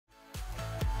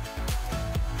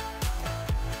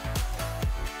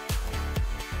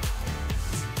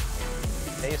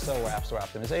ASO or App Store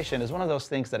optimization is one of those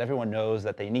things that everyone knows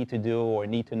that they need to do or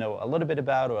need to know a little bit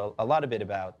about or a lot of bit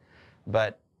about,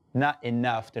 but not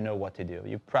enough to know what to do.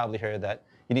 You've probably heard that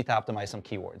you need to optimize some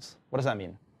keywords. What does that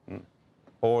mean?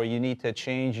 Or you need to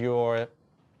change your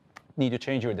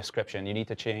description. You need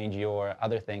to change your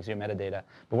other things, your metadata.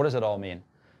 But what does it all mean?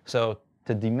 So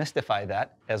to demystify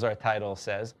that, as our title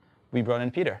says, we brought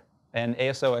in Peter, an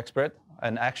ASO expert,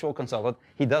 an actual consultant.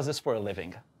 He does this for a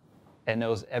living and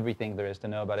knows everything there is to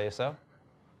know about ASO.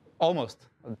 Almost,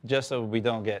 just so we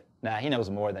don't get, nah, he knows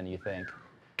more than you think.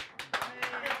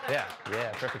 Yeah,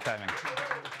 perfect timing.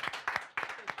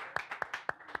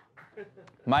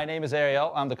 My name is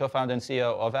Ariel. I'm the co-founder and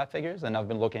CEO of AppFigures, and I've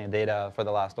been looking at data for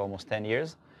the last almost 10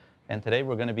 years. And today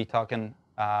we're going to be talking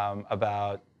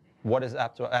about what is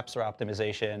App Store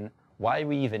optimization, why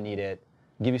we even need it,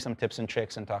 give you some tips and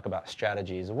tricks, and talk about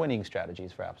strategies, winning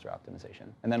strategies for App Store optimization.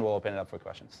 And then we'll open it up for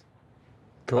questions.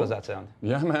 Cool. How does that sound?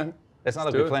 Yeah, man. It's not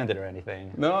like we planned it or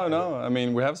anything. No. I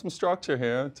mean, we have some structure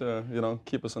here to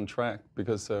keep us on track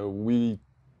because we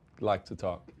like to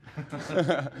talk.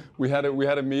 we had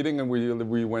a meeting and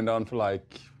we went on for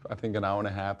like I think an hour and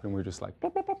a half and we were just like.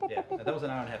 Yeah, that was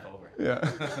an hour and a half over. Yeah.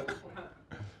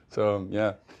 So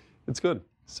yeah, it's good.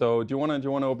 So do you want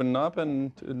to open it up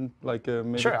and like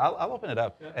maybe? Sure, I'll open it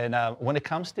up. Yeah. And when it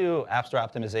comes to App Store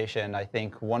optimization, I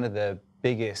think one of the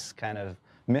biggest kind of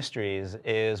mysteries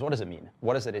is what does it mean?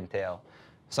 What does it entail?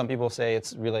 Some people say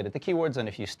it's related to keywords, and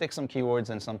if you stick some keywords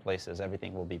in some places,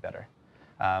 everything will be better.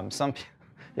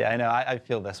 Yeah, I know. I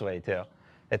feel this way too.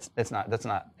 That's not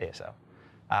ASO.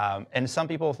 And some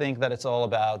people think that it's all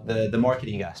about the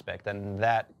marketing aspect, and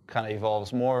that kind of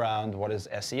evolves more around what is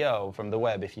SEO from the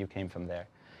web if you came from there.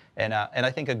 And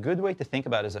I think a good way to think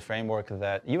about it is a framework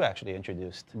that you actually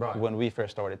introduced when we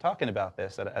first started talking about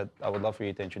this, that I would love for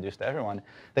you to introduce to everyone,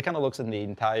 that kind of looks at the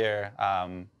entire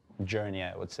journey,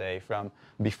 I would say, from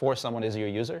before someone is your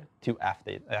user to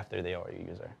after they are your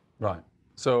user. Right.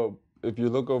 So if you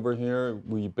look over here,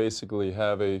 we basically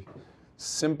have a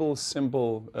simple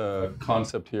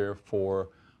concept here for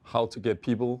how to get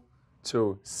people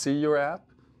to see your app.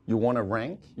 You want to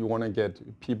rank. You want to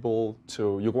get people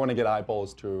to. You want to get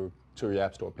eyeballs to your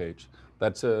App Store page.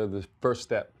 That's the first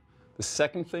step. The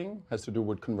second thing has to do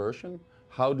with conversion.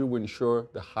 How do we ensure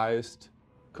the highest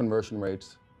conversion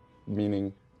rates,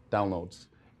 meaning downloads?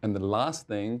 And the last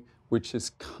thing, which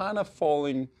is kind of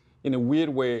falling in a weird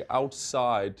way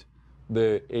outside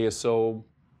the ASO,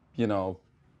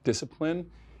 discipline,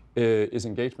 is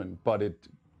engagement. But it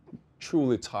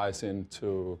truly ties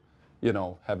into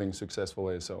having successful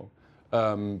ASO.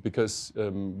 Because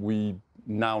we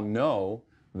now know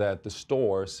that the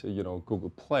stores, Google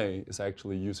Play, is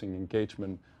actually using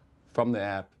engagement from the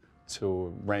app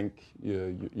to rank,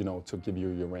 to give you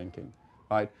your ranking,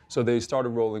 right? So they started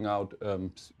rolling out,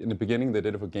 in the beginning they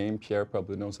did it for game. Pierre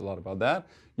probably knows a lot about that.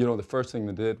 The first thing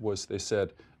they did was they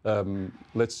said,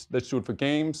 let's do it for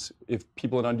games. If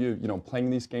people are not playing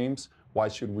these games, why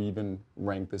should we even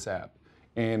rank this app?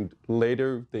 And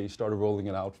later, they started rolling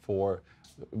it out for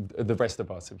the rest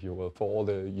of us, if you will, for all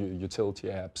the utility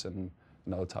apps and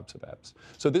other types of apps.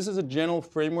 So this is a general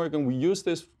framework, and we use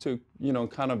this to,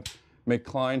 kind of make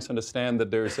clients understand that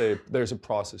there's a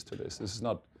process to this. This is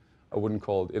not, I wouldn't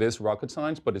call it is rocket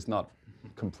science, but it's not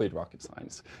complete rocket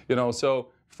science. So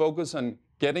focus on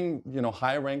getting,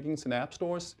 higher rankings in app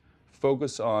stores,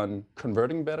 focus on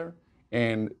converting better,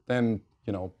 and then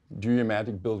do your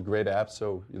magic, build great apps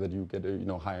so that you get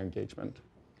higher engagement.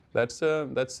 That's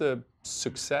a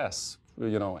success,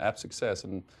 app success,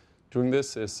 and doing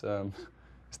this is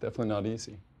it's definitely not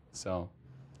easy. So,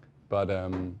 but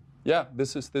yeah,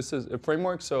 this is a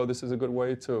framework. So this is a good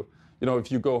way to, if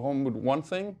you go home with one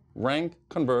thing, rank,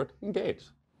 convert, engage.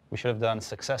 We should have done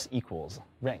success equals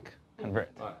rank,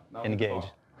 convert, engage.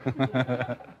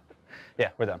 Yeah,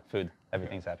 we're done. Food.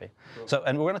 Everything's happy. Cool. So,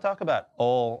 and we're going to talk about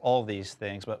all these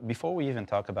things, but before we even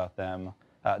talk about them,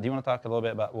 do you want to talk a little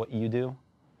bit about what you do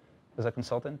as a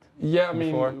consultant? Yeah, I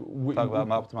mean, talk about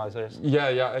Mobtimizers.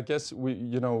 Yeah. I guess we,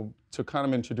 to kind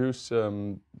of introduce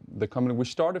the company, we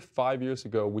started 5 years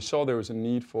ago. We saw there was a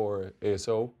need for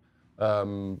ASO. I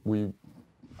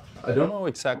don't know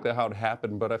exactly how it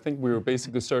happened, but I think we were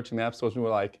basically searching the app stores and we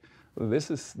were like, this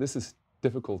is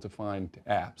difficult to find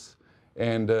apps.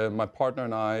 And my partner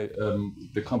and I,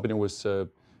 the company was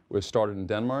started in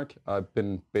Denmark. I've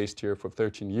been based here for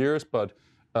 13 years, but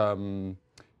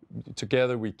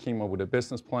together we came up with a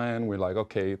business plan. We're like,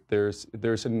 okay, there's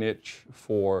a niche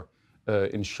for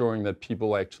ensuring that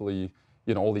people actually,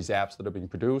 all these apps that are being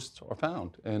produced are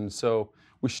found. And so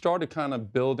we started kind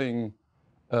of building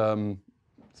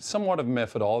somewhat of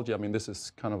methodology. I mean, this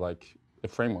is kind of like a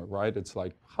framework, right? It's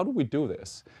like, how do we do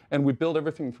this? And we build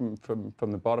everything from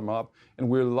the bottom up. And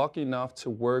we're lucky enough to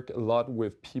work a lot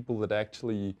with people that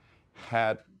actually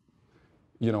had,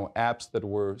 apps that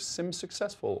were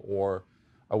successful, or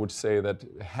I would say that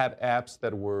had apps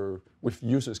that were with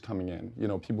users coming in,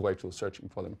 people actually searching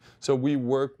for them. So we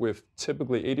work with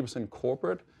typically 80%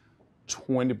 corporate,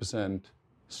 20%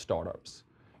 startups.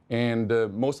 And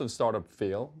most of the startups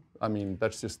fail. I mean,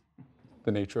 that's just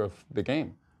the nature of the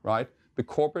game, right? The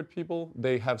corporate people,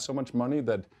 they have so much money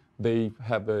that they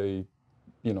have a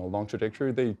long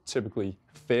trajectory. They typically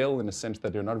fail in the sense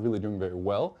that they're not really doing very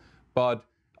well. But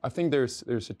I think there's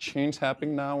a change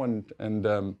happening now,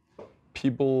 and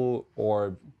people,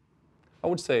 or I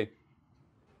would say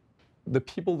the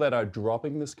people that are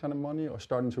dropping this kind of money are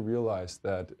starting to realize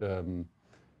that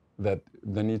that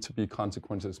there need to be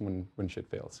consequences when shit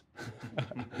fails.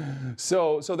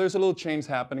 So there's a little change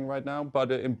happening right now, but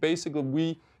basically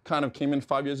we kind of came in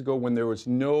 5 years ago when there was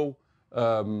no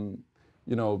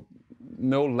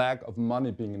lack of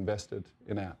money being invested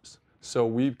in apps. So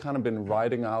we've kind of been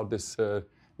riding out this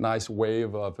nice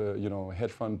wave of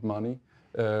hedge fund money,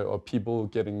 or people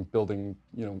building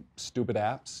stupid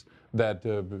apps that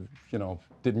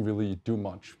didn't really do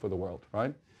much for the world,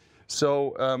 right?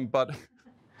 So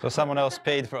So someone else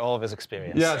paid for all of his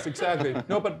experience. Yes, exactly.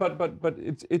 No, but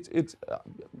it's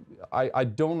I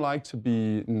don't like to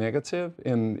be negative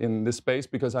in this space,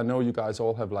 because I know you guys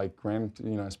all have like grand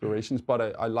aspirations,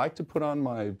 but I like to put on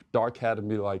my dark hat and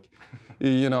be like,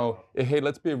 hey,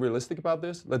 let's be realistic about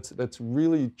this. Let's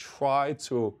really try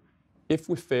to, if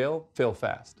we fail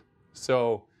fast.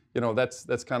 So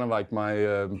that's kind of like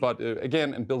my, but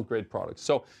again, and build great products.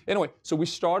 So anyway, so we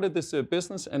started this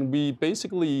business, and we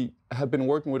basically have been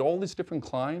working with all these different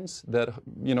clients that,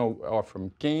 are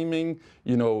from gaming,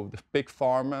 the big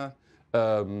pharma,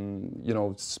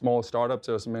 small startups,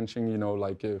 as I was mentioning,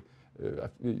 like,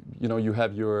 you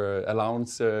have your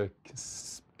allowance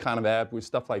kind of app with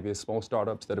stuff like this, small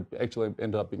startups that actually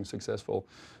ended up being successful.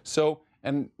 So,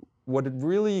 and what it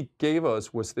really gave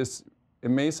us was this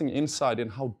amazing insight in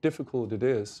how difficult it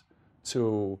is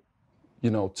to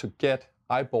get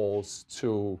eyeballs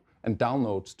and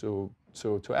downloads to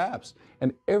apps.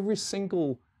 And every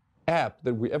single app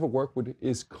that we ever work with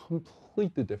is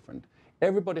completely different.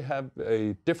 Everybody have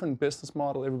a different business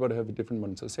model. Everybody have a different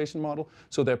monetization model.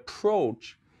 So the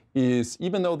approach is,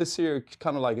 even though this here is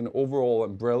kind of like an overall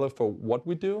umbrella for what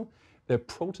we do, the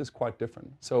approach is quite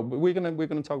different. So we're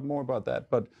gonna talk more about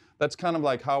that. But that's kind of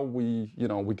like how we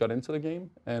got into the game,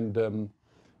 and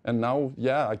now,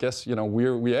 yeah, I guess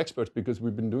we're experts because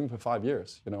we've been doing it for 5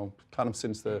 years. Kind of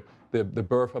since the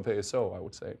birth of ASO, I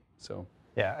would say. So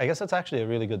yeah, I guess that's actually a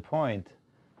really good point.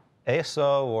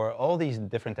 ASO, or all these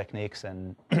different techniques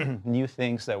and new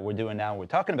things that we're doing now, we're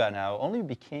talking about now, only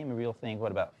became a real thing,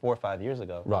 what, about 4 or 5 years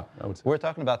ago? Right, I would say. We were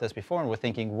talking about this before, and we're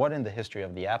thinking, what in the history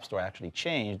of the App Store actually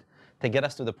changed to get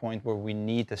us to the point where we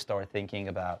need to start thinking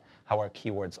about how our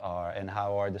keywords are, and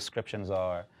how our descriptions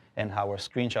are, and how our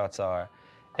screenshots are.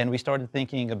 And we started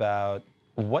thinking about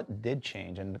what did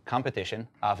change. And competition,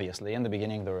 obviously. In the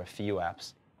beginning, there were a few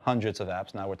apps, hundreds of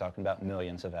apps. Now we're talking about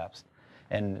millions of apps.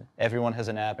 And everyone has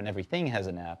an app, and everything has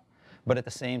an app. But at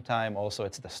the same time, also,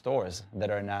 it's the stores that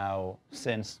are now,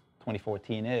 since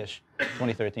 2014-ish,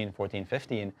 2013, 14,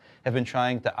 15, have been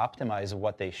trying to optimize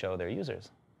what they show their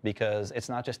users. Because it's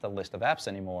not just a list of apps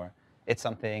anymore. It's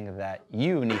something that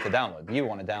you need to download. You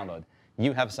want to download.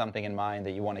 You have something in mind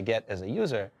that you want to get as a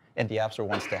user, and the App Store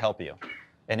wants to help you.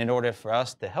 And in order for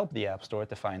us to help the App Store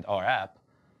to find our app,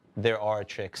 there are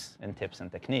tricks and tips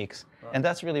and techniques. Right. And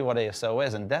that's really what ASO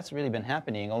is. And that's really been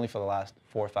happening only for the last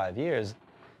 4 or 5 years.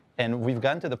 And we've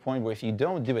gotten to the point where if you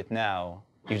don't do it now,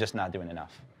 you're just not doing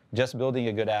enough. Just building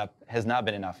a good app has not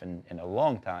been enough in a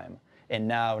long time. And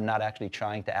now not actually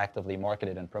trying to actively market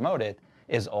it and promote it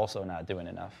is also not doing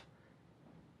enough.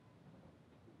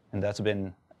 And that's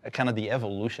been kind of the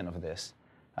evolution of this.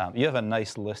 You have a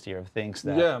nice list here of things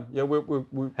that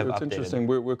it's interesting.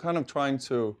 We're kind of trying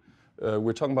to,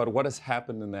 we're talking about what has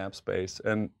happened in the app space.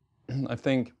 And I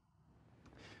think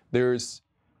there's,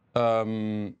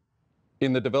 in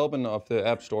the development of the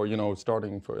App Store,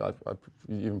 starting for, I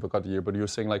even forgot the year, but you were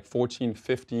saying like 14,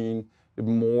 15,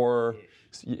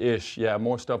 more-ish, yeah,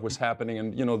 more stuff was happening.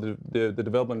 And, the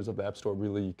developers of the App Store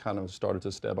really kind of started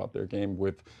to step up their game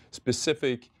with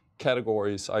specific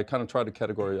categories. I kind of tried to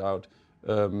categorize out.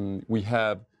 We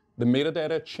have the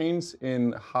metadata change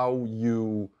in how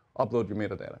you upload your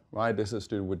metadata, right? This is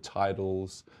to do with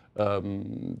titles,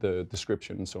 the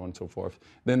description, and so on and so forth.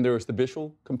 Then there's the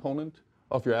visual component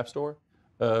of your App Store.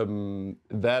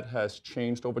 That has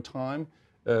changed over time.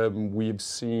 We've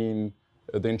seen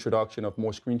the introduction of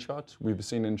more screenshots. We've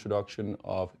seen the introduction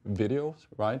of videos,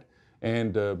 right?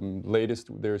 And latest,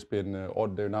 there's been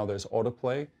there's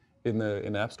autoplay in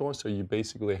the App Store. So you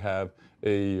basically have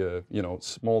a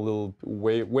small little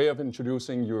way of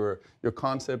introducing your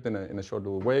concept in a short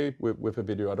little way with a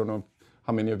video. I don't know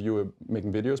how many of you are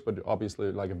making videos, but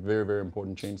obviously like a very, very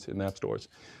important change in App Stores.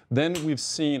 Then we've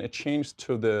seen a change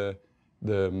to the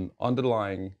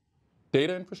underlying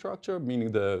data infrastructure,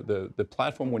 meaning the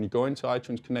platform when you go into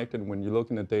iTunes Connect and when you're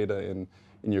looking at data in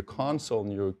your console,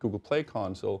 in your Google Play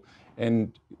console,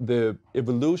 and the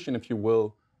evolution, if you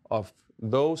will, of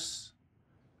those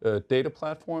data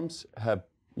platforms have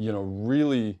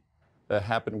really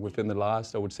happened within the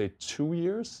last, I would say, 2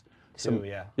 years.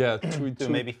 Yeah, two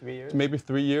maybe 3 years. Maybe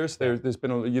 3 years. There's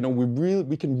been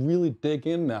we can really dig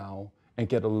in now and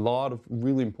get a lot of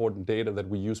really important data that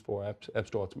we use for App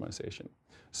Store optimization.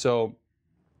 So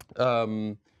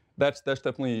that's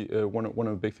definitely one of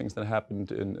the big things that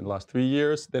happened in the last 3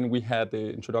 years. Then we had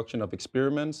the introduction of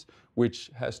experiments, which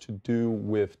has to do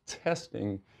with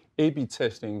testing, A/B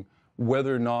testing,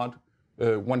 whether or not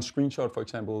one screenshot, for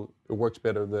example, works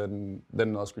better than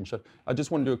another screenshot. I just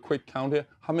want to do a quick count here.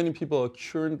 How many people are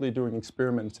currently doing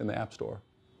experiments in the App Store?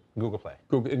 Google Play.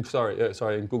 In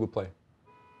Google Play.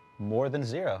 More than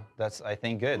 0. That's, I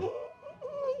think, good.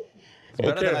 It's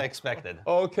better than I expected.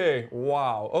 Okay,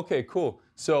 wow. Okay, cool.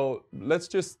 So let's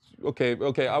just,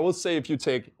 okay. I will say if you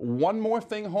take one more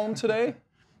thing home today,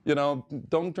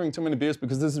 don't drink too many beers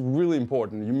because this is really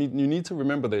important. You need to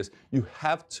remember this. You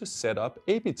have to set up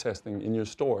A/B testing in your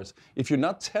stores. If you're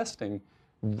not testing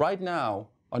right now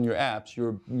on your apps,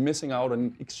 you're missing out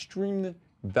on extremely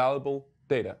valuable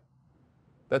data.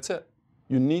 That's it.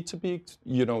 You need to be,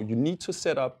 you need to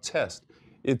set up test.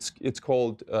 It's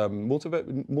called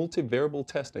multivariable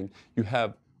testing. You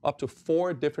have up to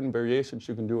 4 different variations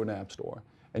you can do in App Store,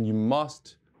 and you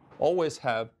must always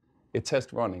have a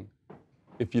test running.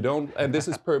 If you don't, and this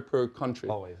is per country.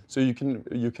 Always. So you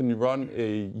can run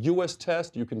a US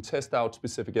test. You can test out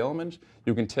specific elements.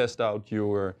 You can test out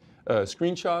your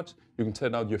screenshots. You can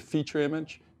test out your feature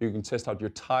image. You can test out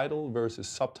your title versus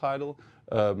subtitle,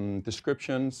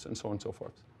 descriptions, and so on and so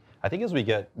forth. I think as we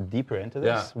get deeper into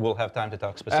this, we'll have time to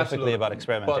talk specifically about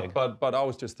experimenting. But I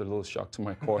was just a little shocked to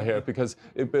my core here because,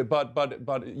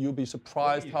 but you'll be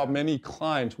surprised how many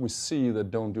clients we see that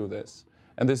don't do this.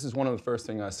 And this is one of the first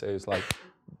things I say is like,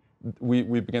 we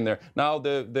begin there. Now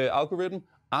the algorithm,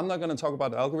 I'm not going to talk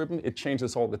about the algorithm. It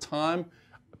changes all the time.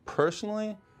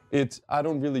 Personally, I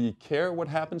don't really care what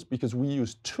happens because we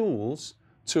use tools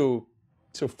to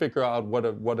figure out what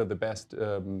are the best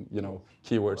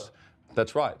keywords.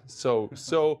 That's right. So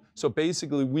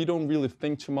basically, we don't really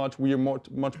think too much. We are much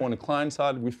more on the client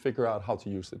side. We figure out how to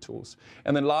use the tools.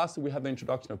 And then lastly, we have the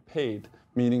introduction of paid,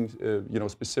 meaning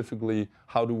specifically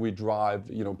how do we drive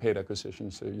paid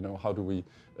acquisitions. How do we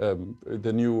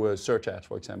the new search ads,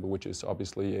 for example, which is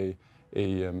obviously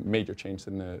a major change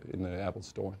in the Apple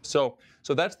Store. So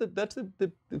that's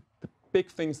the big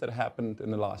things that happened in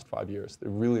the last 5 years. The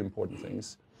really important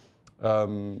things.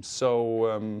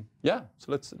 So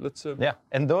let's. Yeah,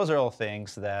 and those are all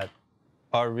things that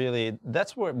are really,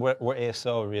 that's where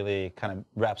ASO really kind of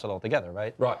wraps it all together,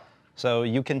 right? Right. So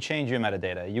you can change your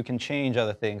metadata, you can change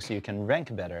other things so you can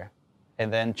rank better,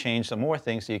 and then change some more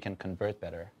things so you can convert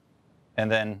better, and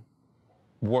then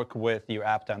work with your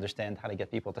app to understand how to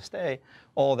get people to stay.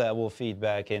 All that will feed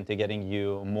back into getting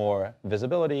you more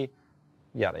visibility,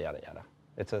 yada, yada, yada.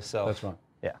 It's a self. That's right.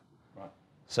 Yeah.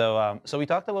 So we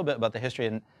talked a little bit about the history,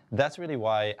 and that's really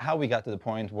how we got to the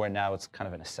point where now it's kind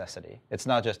of a necessity. It's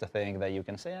not just a thing that you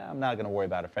can say, I'm not going to worry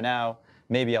about it for now.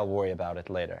 Maybe I'll worry about it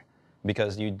later,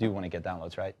 because you do want to get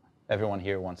downloads, right? Everyone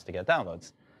here wants to get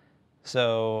downloads.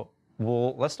 So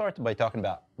let's start by talking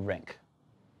about rank.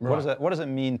 Right. What does it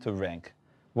mean to rank?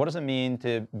 What does it mean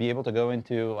to be able to go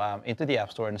into the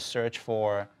App Store and search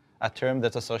for a term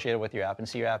that's associated with your app and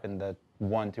see your app in the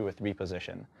 1, 2, or 3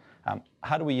 position?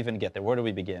 How do we even get there? Where do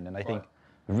we begin? And I think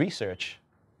research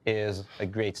is a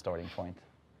great starting point,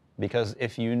 because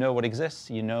if you know what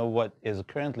exists, you know what is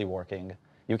currently working,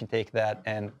 you can take that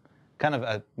and kind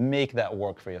of make that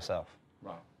work for yourself.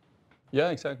 Right. Yeah,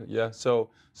 exactly. Yeah. So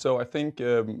I think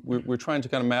we're trying to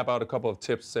kind of map out a couple of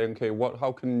tips, saying, okay,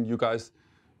 how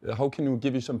can we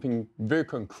give you something very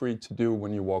concrete to do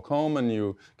when you walk home and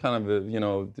you kind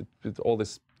of, all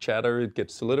this chatter, it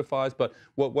gets solidified, but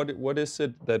what is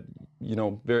it that,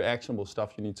 very actionable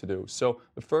stuff you need to do? So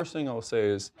the first thing I'll say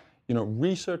is,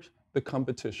 research the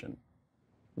competition.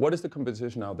 What is the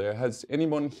competition out there? Has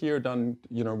anyone here done,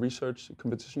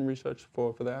 competition research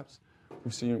for the apps?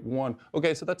 we've seen 1.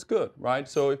 Okay, so that's good, right?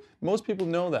 So most people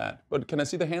know that. But can I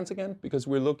see the hands again? Because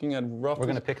we're looking at roughly... We're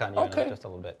going to pick on you in just a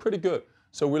little bit. Pretty good.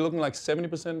 So we're looking like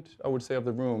 70%, I would say, of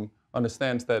the room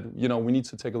understands that, you know, we need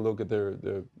to take a look at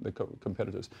the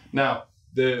competitors. Now,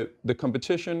 the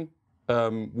competition,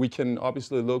 we can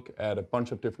obviously look at a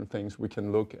bunch of different things. We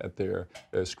can look at their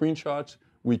screenshots.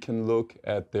 We can look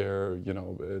at their, you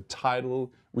know,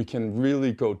 title. We can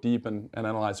really go deep and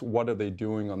analyze what are they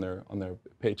doing on their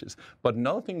pages. But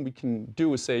another thing we can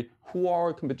do is say, who are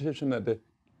our competition at the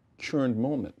current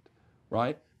moment,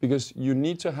 right? Because you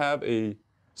need to have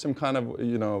some kind of,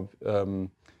 you know,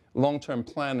 long-term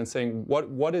plan and saying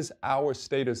what is our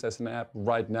status as an app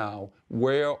right now?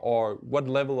 What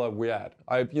level are we at?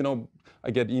 I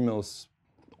get emails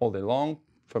all day long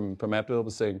from app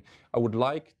developers saying, I would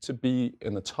like to be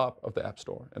in the top of the App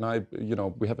Store. And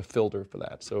we have a filter for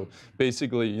that. So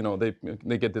basically, you know, they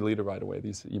get deleted right away,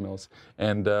 these emails.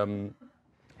 And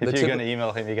if you're going to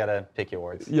email him, you got to pick your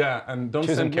words. Yeah, and don't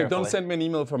send me an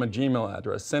email from a Gmail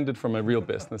address. Send it from a real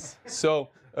business. So,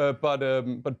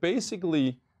 but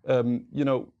basically, you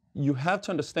know, you have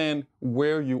to understand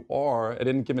where you are at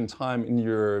any given time in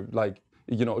your, like,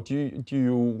 you know, do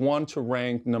you want to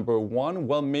rank number 1?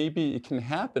 Well, maybe it can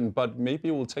happen, but maybe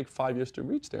it will take 5 years to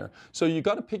reach there. So you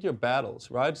got to pick your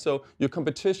battles, right? So your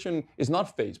competition is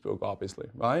not Facebook, obviously,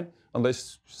 right?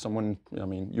 Unless someone, I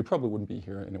mean, you probably wouldn't be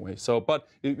here anyway. So, but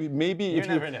maybe you if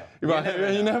never know.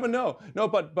 Right, you never know. No,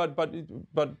 but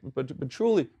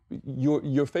truly,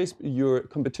 your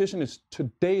competition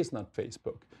today is not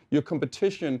Facebook. Your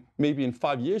competition maybe in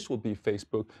 5 years will be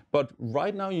Facebook, but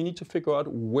right now you need to figure out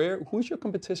who's your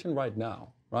competition right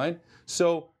now, right?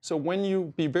 So when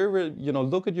you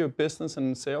look at your business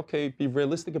and say, okay, be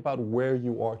realistic about where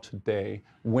you are today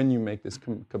when you make this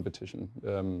competition,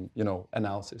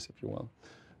 analysis, if you will.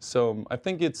 So I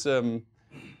think it's, we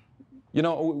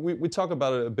talk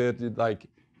about it a bit, like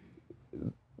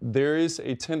there is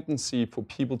a tendency for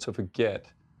people to forget.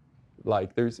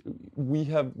 Like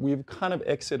we've kind of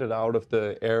exited out of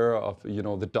the era of, you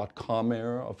know, the .com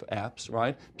era of apps,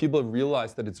 right? People have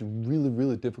realized that it's really,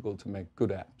 really difficult to make good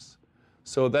apps.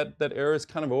 So that era is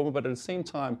kind of over, but at the same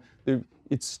time,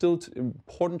 it's still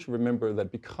important to remember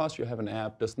that because you have an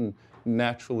app doesn't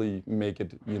naturally make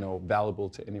it, you know, valuable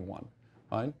to anyone,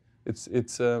 right?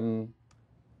 It's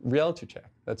reality check.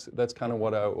 That's kind of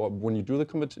when you do the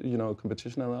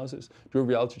competition analysis, do a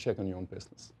reality check on your own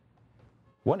business.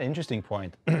 One interesting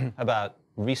point about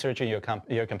researching your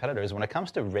competitors, when it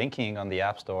comes to ranking on the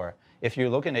App Store, if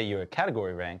you're looking at your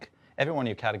category rank, everyone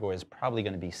in your category is probably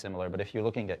going to be similar. But if you're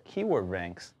looking at keyword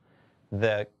ranks,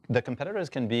 the competitors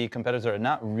can be competitors that are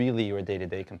not really your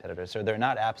day-to-day competitors. So they're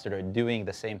not apps that are doing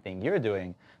the same thing you're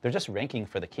doing. They're just ranking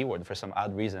for the keyword for some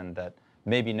odd reason that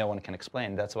maybe no one can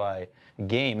explain. That's why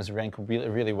games rank really,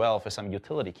 really well for some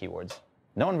utility keywords.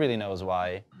 No one really knows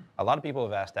why. A lot of people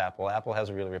have asked Apple. Apple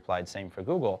hasn't really replied, same for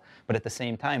Google. But at the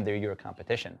same time, they're your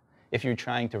competition. If you're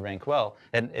trying to rank well,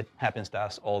 and it happens to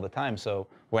us all the time. So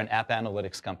we're an app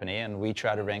analytics company, and we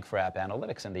try to rank for app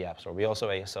analytics in the App Store. We also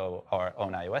ASO our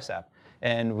own iOS app.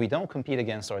 And we don't compete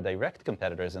against our direct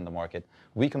competitors in the market.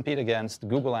 We compete against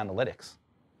Google Analytics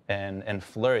and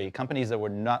Flurry, companies that we're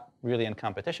not really in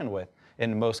competition with.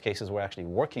 In most cases, we're actually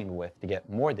working with to get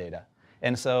more data.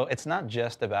 And so it's not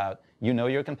just about, you know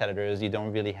your competitors, you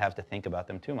don't really have to think about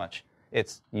them too much.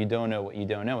 It's you don't know what you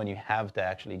don't know, and you have to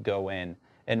actually go in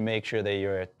and make sure that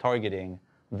you're targeting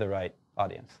the right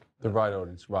audience. The right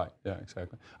audience, right, yeah,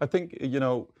 exactly. I think, you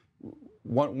know,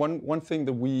 one thing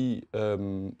that we,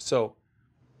 so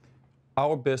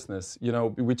our business, you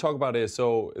know, we talk about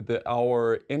ASO,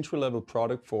 our entry-level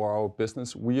product for our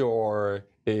business, we are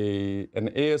an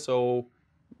ASO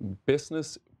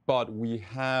business, but we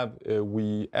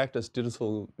act as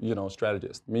digital, you know,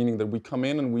 strategists, meaning that we come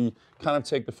in and we kind of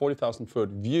take the 40,000-foot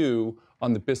view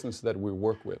on the business that we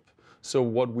work with. So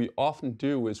what we often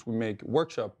do is we make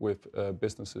workshop with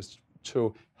businesses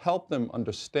to help them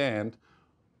understand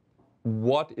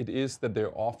what it is that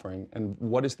they're offering and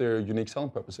what is their unique selling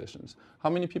propositions.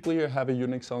 How many people here have a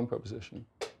unique selling proposition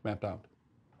mapped out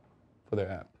for their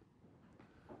app?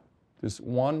 There's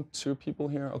 1, 2 people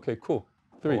here. Okay, cool.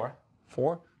 3,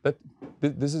 4.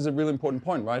 This is a really important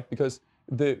point, right? Because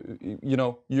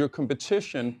your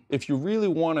competition, if you really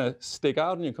want to stick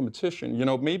out in your competition, you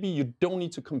know, maybe you don't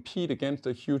need to compete against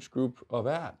a huge group of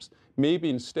apps. Maybe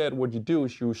instead what you do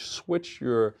is you switch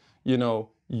your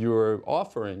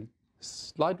offering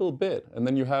slight little bit, and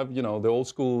then you have, you know, the old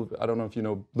school, I don't know if you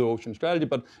know blue ocean strategy,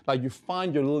 but like you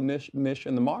find your little niche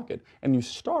in the market and you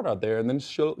start out there, and then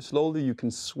slowly you can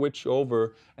switch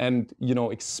over and, you know,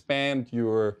 expand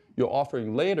your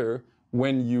offering later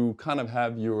when you kind of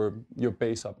have your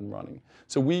base up and running.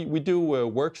 So we do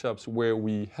workshops where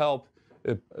we help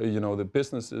the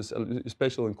businesses,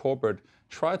 especially in corporate,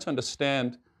 try to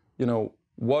understand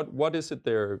what is it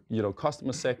their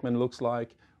customer segment looks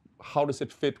like, how does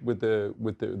it fit with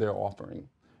their offering,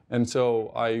 and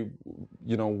so I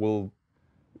will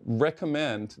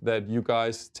recommend that you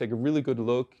guys take a really good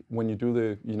look when you do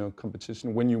the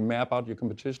competition, when you map out your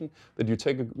competition, that you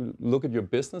take a look at your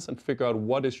business and figure out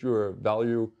what is your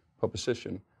value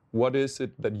proposition, what is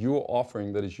it that you're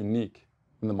offering that is unique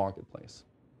in the marketplace,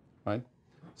 right?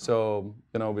 So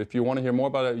if you want to hear more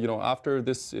about it, after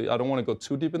this, I don't want to go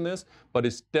too deep in this, but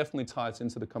it definitely ties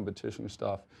into the competition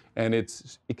stuff, and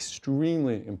it's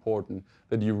extremely important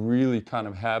that you really kind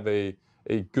of have a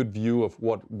good view of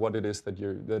what it is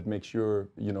that makes your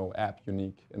app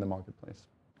unique in the marketplace.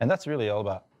 And that's really all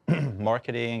about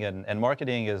marketing, and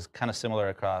marketing is kind of similar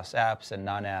across apps and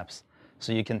non-apps.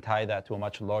 So you can tie that to a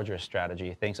much larger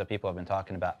strategy, things that people have been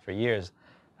talking about for years.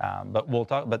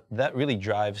 But that really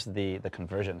drives the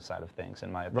conversion side of things,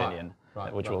 in my opinion,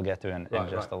 which we'll get to in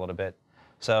just a little bit.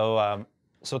 So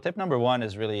tip number one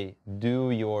is really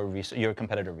do your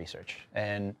competitor research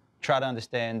and try to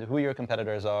understand who your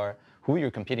competitors are, who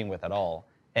you're competing with at all,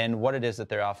 and what it is that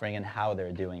they're offering and how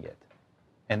they're doing it.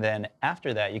 And then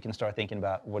after that, you can start thinking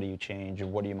about what do you change or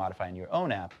what do you modify in your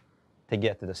own app to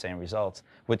get to the same results,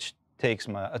 which takes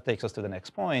us to the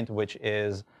next point, which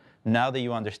is now that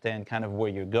you understand kind of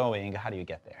where you're going, how do you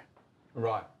get there?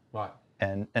 Right.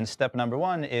 And step number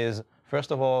one is, first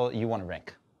of all, you want to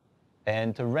rank.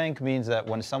 And to rank means that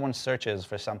when someone searches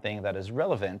for something that is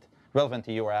relevant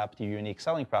to your app, to your unique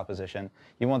selling proposition,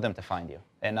 you want them to find you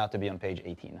and not to be on page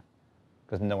 18,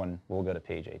 because no one will go to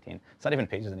page 18. It's not even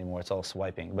pages anymore, it's all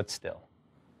swiping, but still.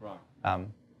 Right.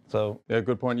 Yeah,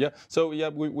 good point. Yeah. So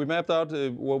we mapped out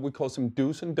what we call some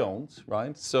do's and don'ts,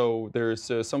 right? So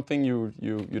there's something you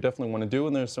definitely want to do,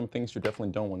 and there's some things you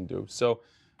definitely don't want to do. So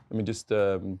let me just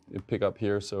pick up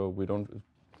here so we don't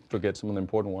forget some of the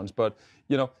important ones. But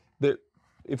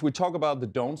if we talk about the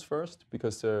don'ts first,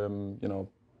 because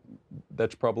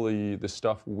that's probably the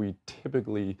stuff we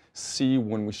typically see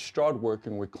when we start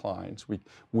working with clients.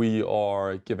 We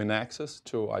are given access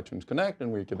to iTunes Connect,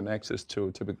 and we're given access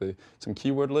to typically some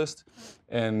keyword list.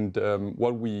 And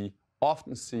what we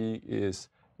often see is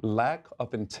lack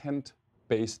of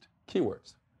intent-based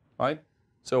keywords, right?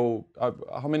 So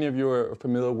how many of you are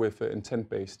familiar with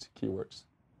intent-based keywords?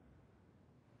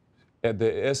 At the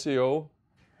SEO,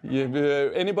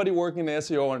 anybody working in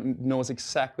SEO knows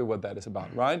exactly what that is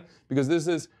about, right? Because this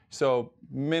is, so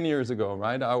many years ago,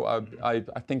 right? I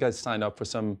think I signed up for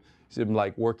some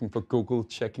like working for Google,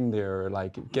 checking their,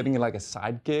 getting like a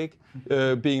side gig,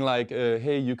 being like,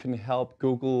 hey, you can help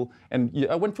Google. And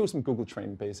I went through some Google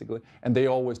training basically, and they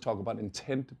always talk about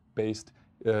intent-based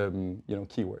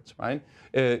keywords, right?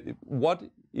 What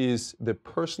is the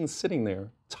person sitting there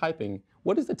typing?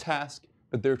 What is the task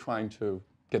that they're trying to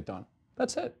get done?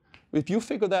 That's it. If you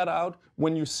figure that out,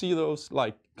 when you see those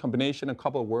combination, a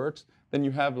couple of words, then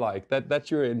you have that's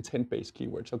your intent-based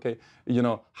keywords. Okay,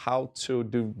 how to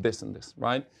do this and this,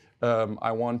 right?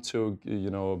 I want to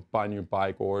buy a new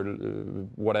bike or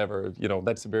whatever.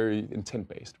 That's very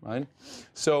intent-based, right?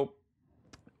 So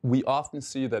we often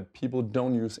see that people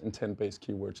don't use intent-based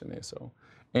keywords in ASO.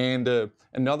 And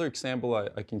another example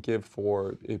I can give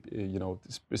for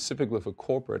specifically for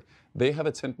corporate, they have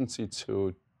a tendency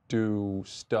to do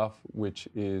stuff which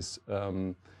is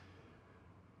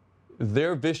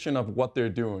their vision of what they're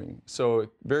doing. So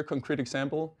very concrete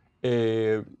example,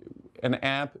 an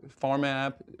app, pharma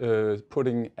app,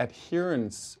 putting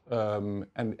adherence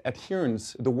and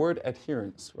adherence, the word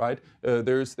adherence, right?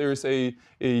 There's a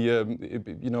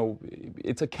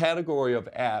it's a category of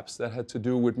apps that had to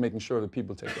do with making sure that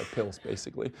people take their pills,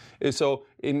 basically. So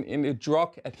in a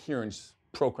drug adherence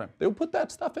program, they'll put that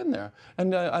stuff in there,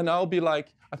 and I'll be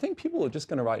like, I think people are just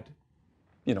going to write,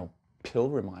 pill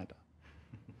reminder,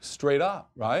 straight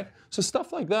up, right? So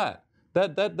stuff like that.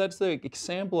 That's the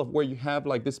example of where you have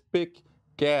this big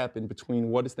gap in between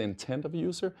what is the intent of a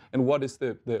user and what is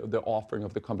the offering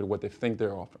of the company, what they think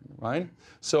they're offering, right?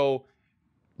 So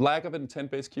lack of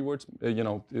intent-based keywords,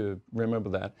 remember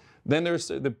that. Then there's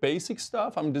the basic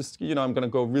stuff. I'm just, I'm going to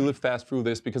go really fast through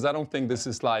this because I don't think this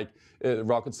is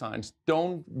rocket science.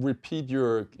 Don't repeat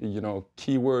your,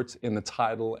 keywords in the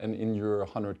title and in your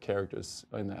 100 characters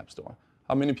in the App Store.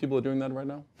 How many people are doing that right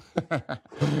now? I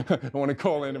don't want to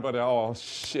call anybody. Oh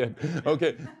shit.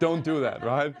 Okay, don't do that,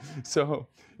 right? So,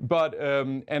 but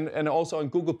and also on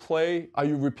Google Play, are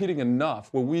you repeating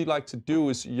enough? What we like to do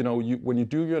is, when you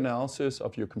do your analysis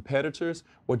of your competitors,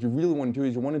 what you really want to do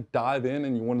is you want to dive in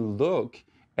and you want to look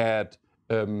at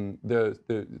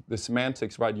the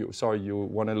semantics, right? You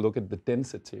want to look at the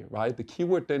density, right? The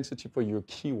keyword density for your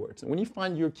keywords. And when you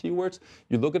find your keywords,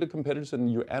 you look at the competitors and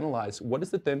you analyze what is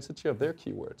the density of their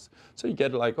keywords. So you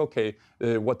get like, okay,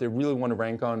 what they really want to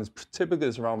rank on is typically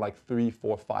is around like 3,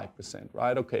 4, 5%,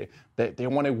 right? Okay, they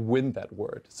want to win that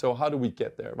word. So how do we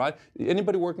get there, right?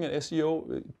 Anybody working at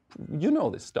SEO, you know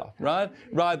this stuff, right?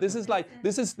 Right. This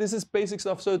is basic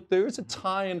stuff. So there is a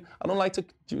tie in. I don't like to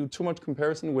do too much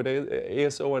comparison with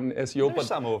ASO and SEO, but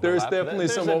there's definitely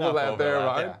some overlap there,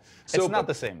 right? Yeah. So, it's not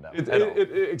the same though.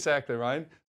 Exactly, right?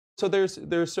 So there's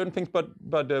certain things,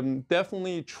 but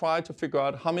definitely try to figure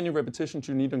out how many repetitions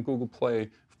you need on Google Play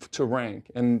to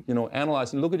rank, and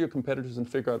analyze and look at your competitors and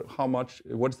figure out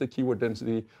what's the keyword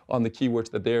density on the keywords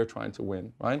that they're trying to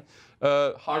win, right?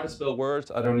 Hard to spell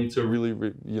words. I don't need to really,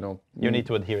 You need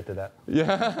to adhere to that.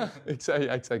 Yeah,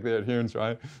 exactly. Adherence,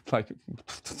 right? Like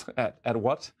at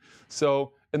what?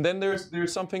 So, and then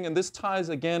there's something, and this ties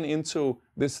again into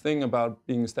this thing about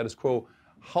being status quo.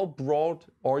 How broad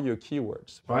are your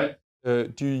keywords, right?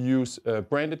 Do you use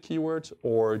branded keywords,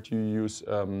 or do you use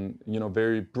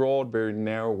very broad, very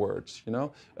narrow words?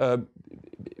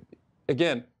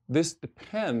 Again, this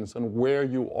depends on where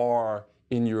you are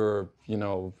in your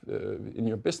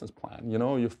business plan.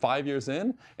 You're 5 years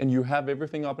in and you have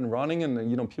everything up and running,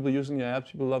 and people using your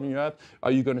apps, people loving your app.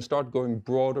 Are you going to start going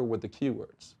broader with the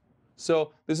keywords?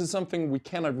 So this is something we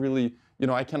cannot really,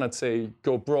 I cannot say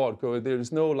go broad.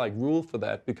 There's no rule for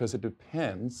that, because it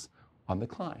depends on the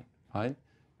client. Right?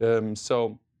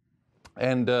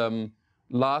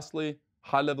 Lastly,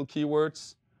 high-level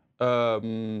keywords.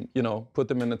 Put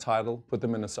them in a title, put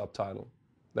them in a subtitle.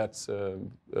 That's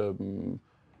in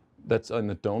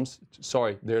the don'ts.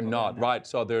 Sorry, they're not. Right?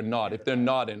 So they're not. If they're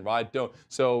not in, right? Don't.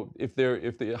 So if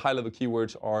the high-level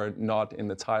keywords are not in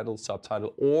the title,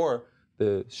 subtitle, or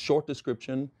the short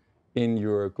description in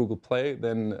your Google Play,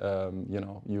 then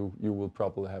you will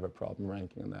probably have a problem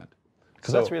ranking on that.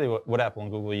 Because that's really what Apple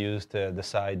and Google use to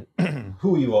decide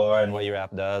who you are and what your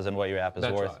app does and what your app is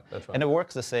worth. Right, that's right. And it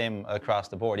works the same across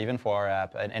the board, even for our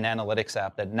app, an analytics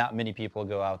app that not many people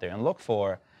go out there and look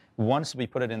for. Once we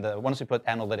put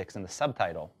analytics in the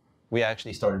subtitle, we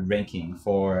actually started ranking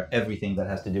for everything that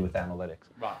has to do with analytics.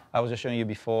 Right. I was just showing you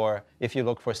before, if you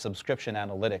look for subscription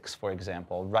analytics, for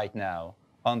example, right now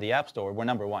on the App Store, we're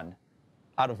number 1.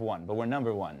 Out of 1, but we're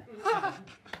number 1.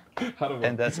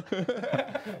 And that's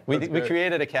we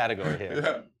created a category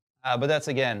here. Yeah. But that's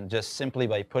again just simply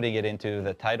by putting it into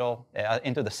the title,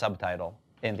 into the subtitle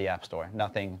in the App Store.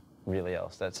 Nothing really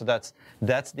else.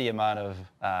 That's the amount of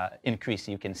increase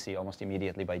you can see almost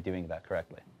immediately by doing that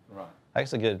correctly. Right.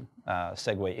 That's a good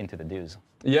segue into the do's.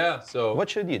 Yeah. So what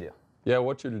should you do? Yeah,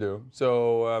 what should you do?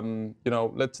 So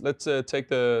let's take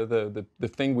the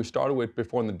thing we started with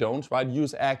before in the don'ts, right?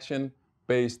 Use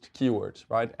action-based keywords,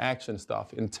 right? Action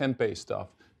stuff, intent-based stuff.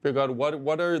 Figure out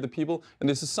what are the people, and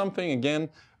this is something, again,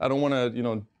 I don't want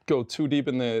to go too deep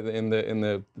in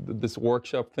this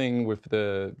workshop thing with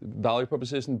the value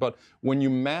proposition, but when you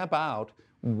map out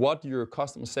what your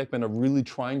customer segment are really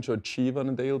trying to achieve on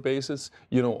a daily basis,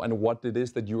 and what it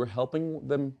is that you're helping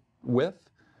them with,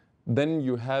 then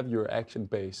you have your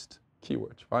action-based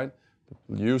keywords, right?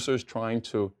 The user is trying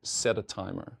to set a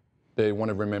timer. They want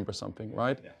to remember something,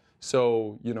 right? Yeah.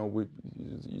 So,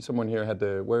 someone here had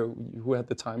who had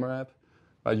the timer app?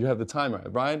 You have the timer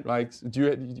app, right? Like, do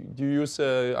you use?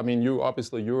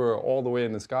 You're all the way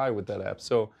in the sky with that app.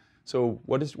 So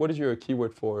what is your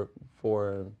keyword for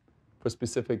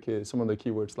specific some of the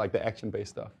keywords like the action-based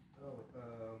stuff?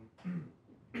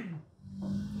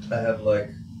 I have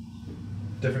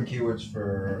different keywords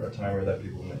for a timer that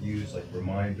people might use, like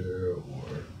reminder or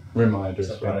reminders,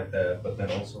 something like that. But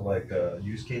then also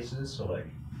use cases, so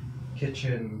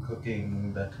kitchen,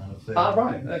 cooking, that kind of thing. Ah,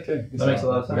 right. Okay. That makes a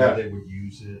lot of sense. Yeah. They would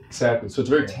use it. Exactly. So it's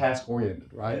very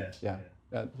task-oriented, right? Yeah.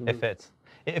 It fits.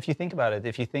 If you think about it,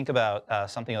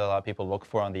 something that a lot of people look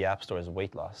for on the App Store is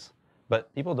weight loss.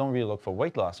 But people don't really look for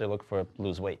weight loss. They look for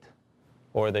lose weight.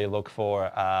 Or they look for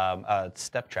a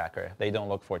step tracker. They don't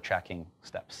look for tracking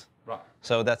steps. Right.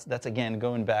 So that's again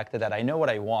going back to that. I know what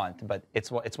I want, but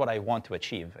it's what I want to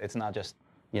achieve. It's not just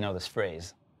this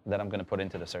phrase that I'm going to put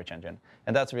into the search engine.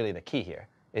 And that's really the key here,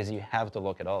 is you have to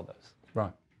look at all those.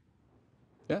 Right.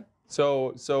 Yeah.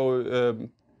 So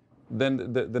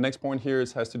then the next point here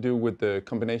has to do with the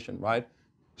combination, right?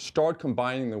 Start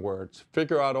combining the words.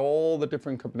 Figure out all the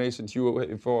different combinations.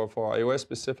 For iOS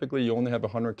specifically, you only have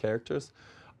 100 characters.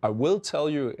 I will tell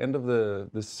you end of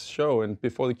this show, and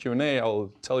before the Q&A,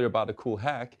 I'll tell you about a cool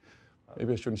hack.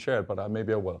 Maybe I shouldn't share it, but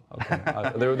maybe I will. Okay.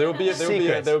 There will be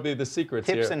the secrets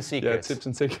Tips here. and secrets. Yeah, tips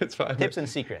and secrets. Fine. Tips and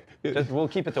secret. We'll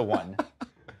keep it to one.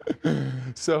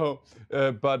 So,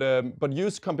 but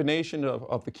use combination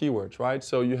of the keywords, right?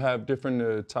 So you have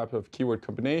different type of keyword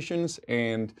combinations,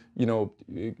 and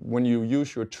when you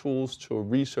use your tools to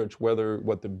research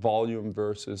what the volume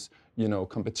versus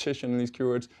competition in these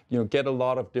keywords, get a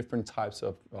lot of different types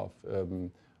of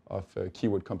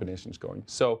keyword combinations going.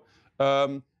 So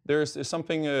there's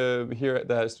something here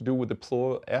that has to do with the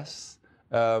plural S.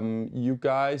 You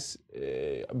guys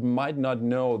might not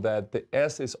know that the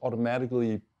S is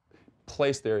automatically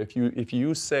placed there. If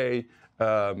you say,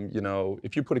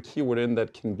 if you put a keyword in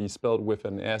that can be spelled with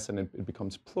an S and it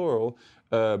becomes plural,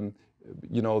 the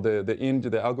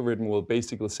algorithm will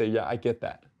basically say, yeah, I get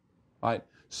that, right?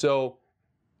 So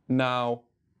now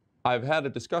I've had a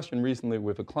discussion recently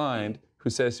with a client who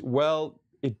says, well,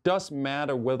 it does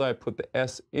matter whether I put the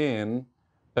S in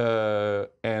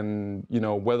and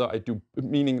whether I do,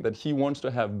 meaning that he wants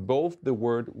to have both the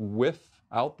word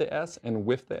without the S and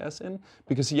with the S in,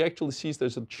 because he actually sees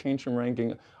there's a change in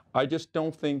ranking. I just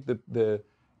don't think that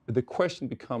the question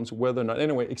becomes whether or not,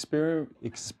 anyway,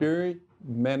 experiment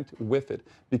with it,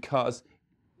 because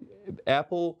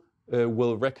Apple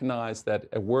will recognize that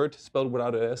a word spelled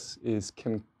without an S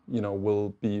will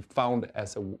be found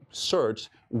as a search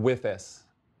with S.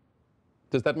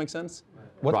 Does that make sense?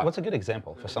 What's a good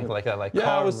example for something like that? Like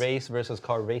car race versus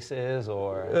car races,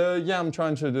 or? Yeah, I'm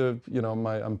trying to do,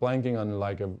 I'm blanking on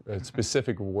like a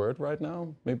specific word right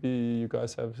now. Maybe you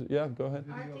guys have, yeah, go ahead.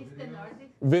 Artist and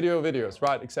artist. Videos,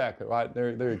 right, exactly, right,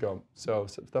 there you go. So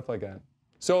stuff like that.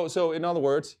 So in other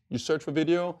words, you search for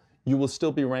video, you will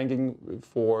still be ranking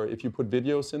for, if you put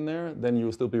videos in there, then you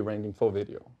will still be ranking for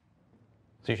video.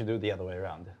 So you should do it the other way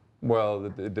around.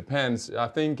 Well, it depends. I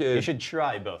think you should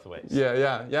try both ways.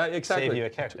 Yeah, exactly. Save you a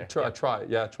character. Try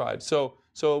it. So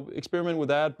experiment with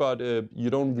that, but you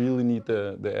don't really need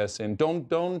the S in.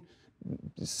 Don't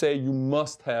say you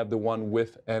must have the one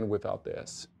with and without the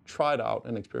S. Try it out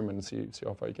and experiment and see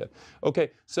how far you get.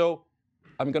 Okay, so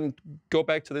I'm going to go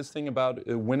back to this thing about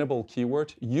a winnable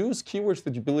keyword. Use keywords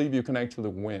that you believe you can actually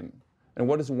win. And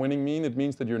what does winning mean? It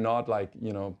means that you're not like,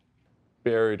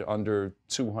 buried under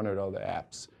 200 other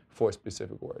apps for a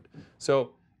specific word.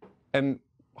 So, and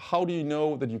how do you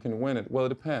know that you can win it? Well, it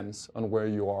depends on where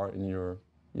you are in your,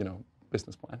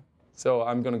 business plan. So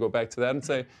I'm going to go back to that and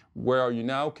say, where are you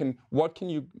now? What can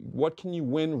you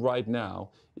win right now?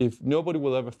 If nobody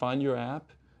will ever find your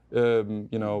app,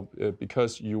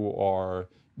 because you are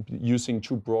using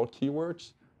too broad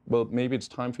keywords, well, maybe it's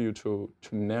time for you to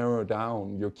narrow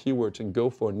down your keywords and go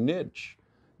for a niche.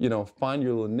 Find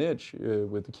your little niche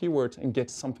with the keywords and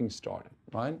get something started,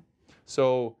 right?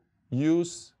 So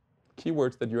use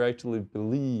keywords that you actually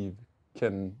believe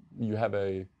you have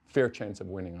a fair chance of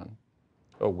winning on,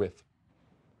 or with.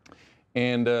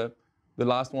 And the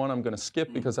last one I'm going to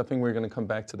skip because I think we're going to come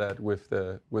back to that with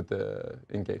the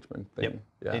engagement thing. Yep.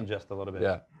 Yeah. In just a little bit.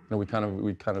 Yeah. No, we kind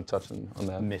of touched on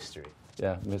that. Mystery.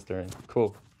 Yeah, mystery.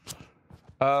 Cool.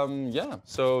 Yeah.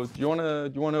 So do you want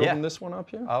to open this one up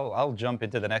here? I'll jump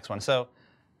into the next one. So,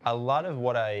 a lot of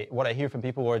what I hear from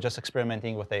people who are just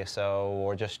experimenting with ASO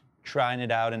or just trying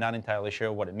it out and not entirely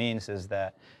sure what it means is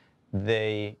that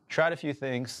they tried a few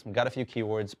things, got a few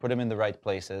keywords, put them in the right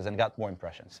places, and got more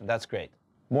impressions. And that's great.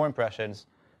 More impressions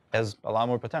has a lot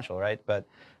more potential, right? But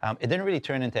it didn't really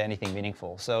turn into anything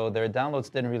meaningful. So their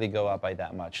downloads didn't really go up by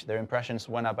that much. Their impressions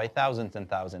went up by thousands and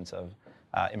thousands of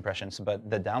impressions, but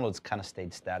the downloads kind of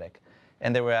stayed static.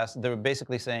 And they were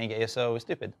basically saying ASO is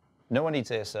stupid. No one needs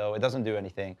ASO. It doesn't do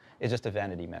anything. It's just a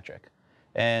vanity metric.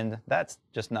 And that's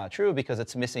just not true because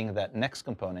it's missing that next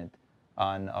component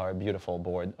on our beautiful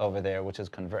board over there, which is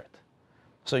convert.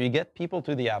 So you get people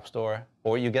to the App Store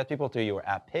or you get people to your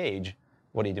app page.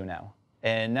 What do you do now?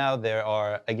 And now there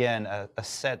are, again, a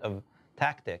set of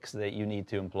tactics that you need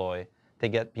to employ to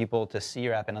get people to see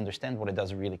your app and understand what it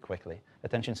does really quickly.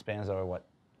 Attention spans are,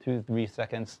 2-3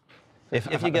 seconds?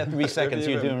 If you get 3 seconds,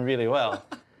 you're doing really well.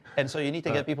 And so you need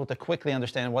to get people to quickly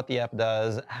understand what the app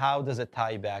does, how does it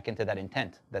tie back into that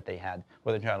intent that they had,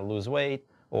 whether they're trying to lose weight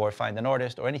or find an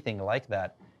artist or anything like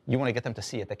that. You want to get them to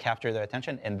see it, to capture their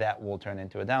attention, and that will turn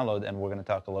into a download, and we're going to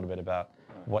talk a little bit about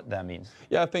what that means.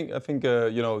 Yeah, I think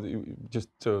just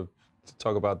to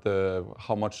talk about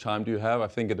how much time do you have, I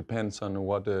think it depends on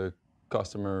what the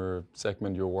customer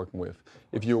segment you're working with.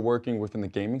 If you're working within the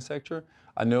gaming sector,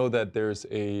 I know that there's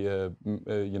a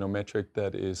metric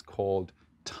that is called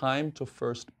time to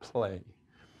first play.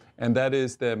 And that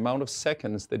is the amount of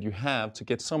seconds that you have to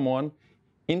get someone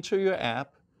into your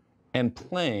app and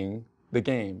playing the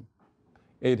game.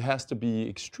 it has to be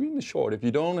extremely short. If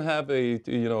you don't have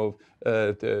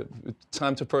the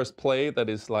time to first play that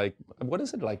is like, what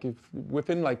is it like? If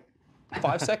within like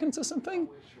 5 seconds or something?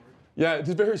 Yeah, it's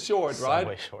very short, right?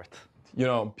 Way short.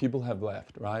 People have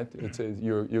left, right? It's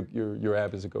your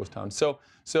app is a ghost town. So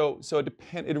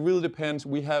it really depends.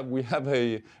 We have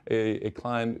a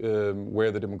client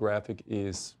where the demographic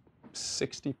is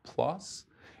 60 plus,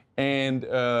 and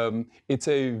it's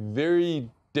a very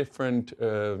different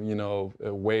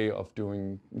way of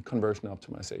doing conversion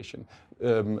optimization.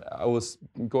 I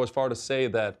go as far to say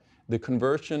that the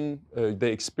conversion, the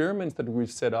experiments that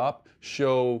we've set up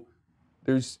show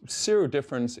there's zero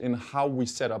difference in how we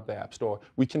set up the App Store.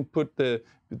 We can put the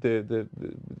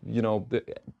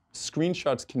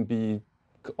screenshots can be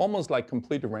almost like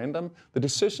completely random. The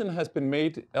decision has been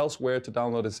made elsewhere to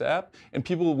download this app, and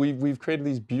we've created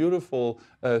these beautiful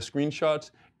screenshots,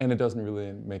 and it doesn't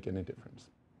really make any difference,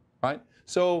 right?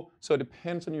 So it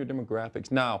depends on your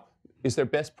demographics. Now, is there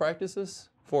best practices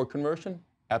for conversion?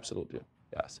 Absolutely,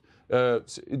 yes.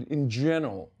 In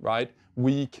general, right,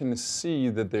 we can see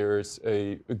that there's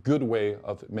a good way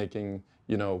of making,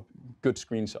 good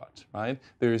screenshots, right?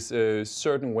 There's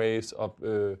certain ways of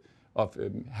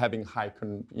having high,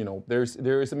 there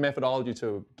is a methodology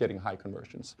to getting high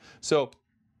conversions. So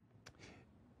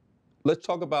let's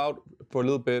talk for a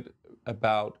little bit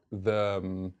about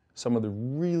some of the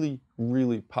really,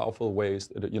 really powerful ways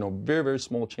that, very, very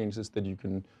small changes that you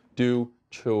can do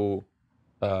to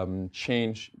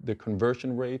change the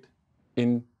conversion rate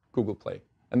in Google Play.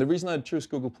 And the reason I choose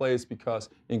Google Play is because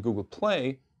in Google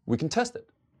Play, we can test it,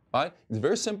 right? It's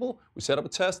very simple. We set up a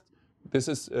test. This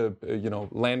is,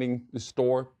 landing the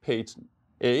store page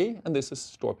A, and this is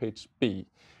store page B.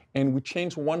 And we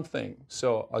change one thing.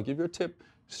 So I'll give you a tip.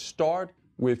 Start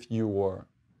with your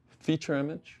feature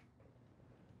image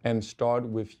and start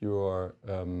with your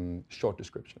short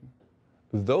description.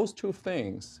 Those two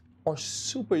things are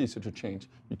super easy to change.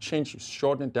 You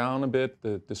shorten it down a bit,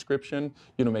 the description,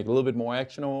 make it a little bit more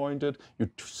action-oriented. You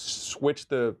switch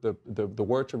the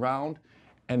words around,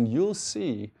 and you'll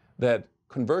see that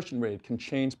conversion rate can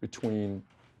change between,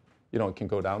 it can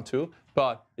go down too,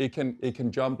 but it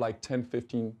can jump like 10,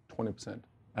 15, 20%.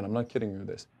 And I'm not kidding you with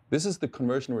this. This is the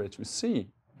conversion rates we see,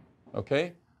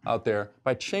 okay, out there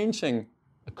by changing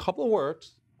a couple of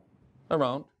words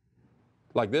around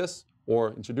like this,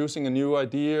 or introducing a new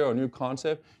idea or a new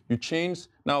concept. You change,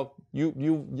 now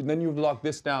then you lock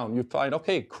this down. You find,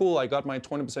 okay, cool, I got my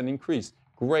 20% increase.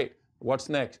 Great, what's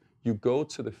next? You go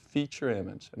to the feature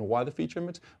image. And why the feature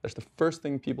image? That's the first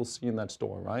thing people see in that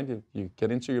store, right? You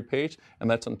get into your page, and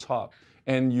that's on top.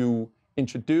 And you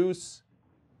introduce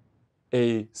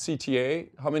a CTA.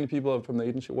 How many people are from the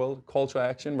agency world? Call to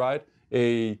action, right?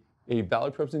 A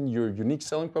value proposition, your unique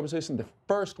selling proposition, the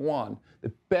first one,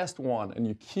 the best one, and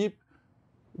you keep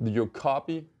your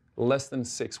copy less than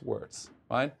 6 words,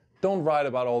 right? Don't write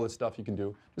about all this stuff you can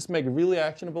do. Just make it really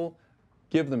actionable.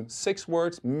 Give them 6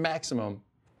 words maximum.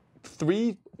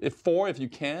 3, 4 if you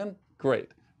can,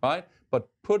 great, right? But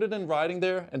put it in writing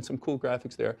there and some cool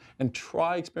graphics there, and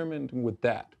try experimenting with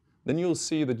that. Then you'll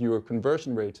see that your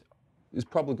conversion rate is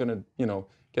probably going to,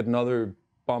 get another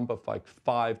bump of like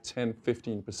 5, 10,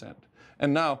 15%.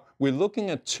 And now we're looking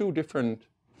at 2 different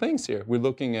things here. We're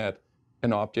looking at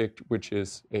an object which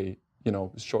is a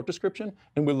short description,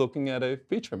 and we're looking at a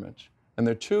feature image. And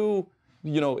they're 2,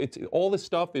 all this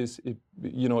stuff is, it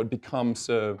becomes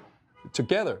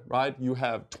together, right? You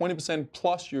have 20%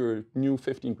 plus your new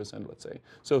 15%, let's say.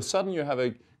 So suddenly you have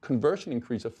a conversion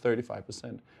increase of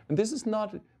 35%. And this is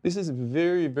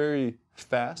very, very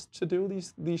fast to do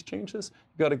these changes.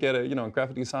 You got to get a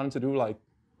graphic designer to do like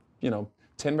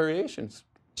 10 variations,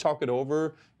 chalk it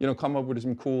over, come up with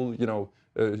some cool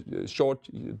short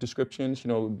descriptions,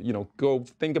 go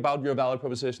think about your value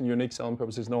proposition, your unique selling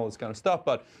proposition, all this kind of stuff.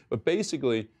 But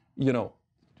basically,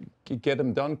 get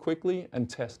them done quickly and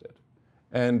test it.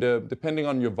 And depending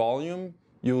on your volume,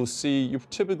 you'll see you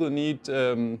typically need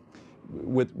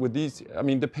with these. I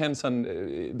mean, depends on.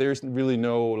 There's really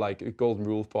no like a golden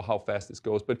rule for how fast this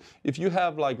goes. But if you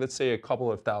have like, let's say, a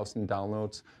couple of thousand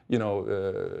downloads,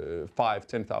 5,000,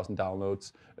 10,000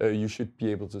 downloads, you should be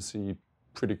able to see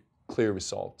pretty clear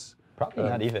results. Probably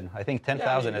not even. I think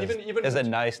 10,000 is a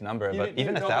nice number, but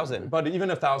even 1,000. But even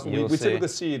 1,000, we typically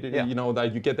see it,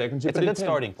 that you get there. It's a good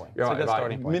starting point. It's a good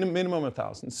starting point. Minimum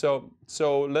 1,000. So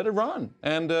let it run.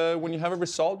 And when you have a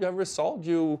result,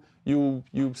 you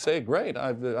say, great,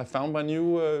 I found my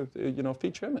new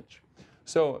feature image.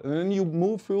 So and then you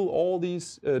move through all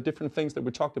these different things that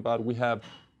we talked about. We have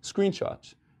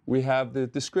screenshots. We have the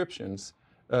descriptions.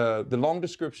 The long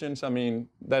descriptions, I mean,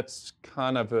 that's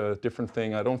kind of a different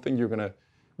thing. I don't think you're going to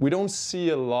we don't see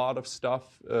a lot of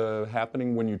stuff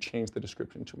happening when you change the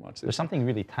description too much. There's something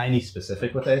really tiny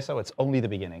specific with ASO. It's only the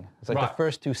beginning. It's like the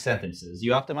first 2 sentences.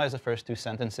 You optimize the first 2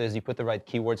 sentences. You put the right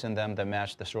keywords in them that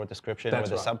match the short description or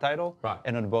the subtitle.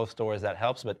 And in both stores, that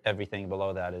helps. But everything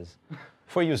below that is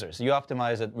for users. You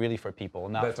optimize it really for people,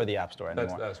 not for the App Store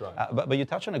anymore. That's right. But you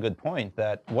touch on a good point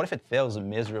that what if it fails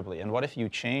miserably? And what if you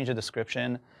change a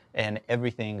description and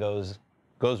everything goes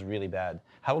really bad?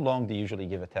 How long do you usually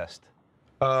give a test?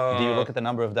 Do you look at the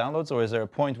number of downloads, or is there a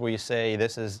point where you say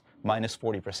this is minus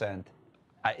 40%?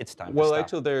 It's time to stop. Well,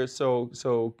 actually,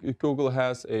 so Google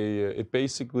has it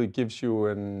basically gives you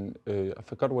I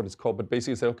forgot what it's called, but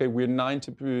basically say, okay, we're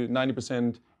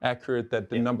 90% accurate that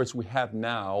the numbers we have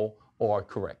now are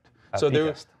correct. So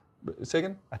P-test. Say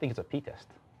again? I think it's a P-test.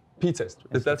 P-test.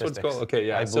 That's what it's called? Okay,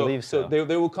 yeah. I believe so. So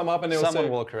they will come up and they will say...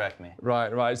 Someone will correct me.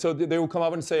 Right. So they will come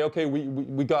up and say, okay,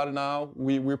 we got it now.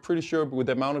 We're pretty sure with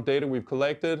the amount of data we've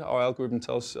collected, our algorithm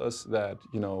tells us that,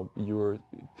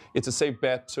 it's a safe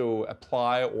bet to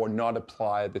apply or not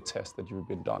apply the test that you've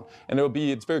been done. And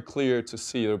it's very clear to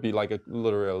see. It'll be like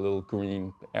literally a little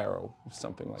green arrow,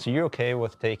 something like that. So you're okay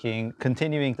with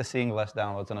continuing to seeing less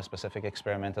downloads on a specific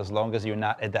experiment as long as you're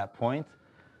not at that point?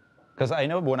 Because I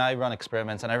know when I run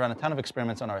experiments, and I run a ton of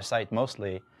experiments on our site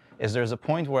mostly, there's a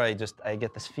point where I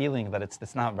get this feeling that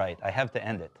it's not right. I have to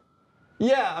end it.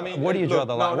 Yeah, I mean, where do you draw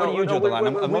the line? Where do you draw the line?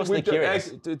 I'm mostly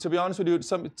curious. To be honest with you,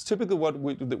 it's typically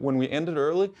when we ended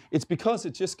early, it's because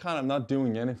it's just kind of not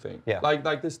doing anything. Yeah.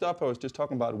 Like this stuff I was just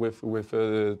talking about with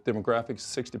demographics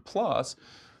 60 plus,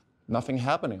 nothing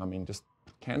happening. I mean, just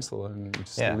cancel and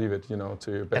just leave it,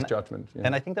 to your best judgment.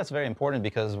 And I think that's very important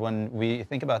because when we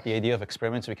think about the idea of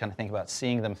experiments, we kind of think about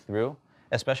seeing them through,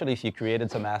 especially if you created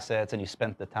some assets and you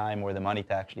spent the time or the money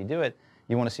to actually do it,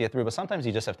 you want to see it through, but sometimes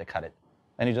you just have to cut it.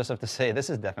 And you just have to say, this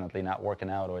is definitely not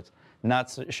working out, or it's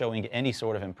not showing any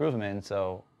sort of improvement,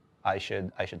 so I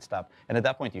should stop. And at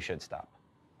that point, you should stop.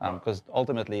 Because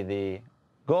ultimately, the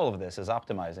goal of this is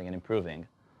optimizing and improving.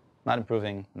 Not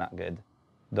improving, not good.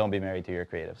 Don't be married to your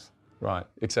creatives. Right,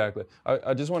 exactly.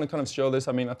 I just want to kind of show this.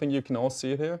 I mean, I think you can all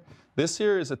see it here. This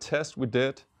here is a test we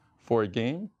did for a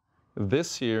game.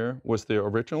 This here was the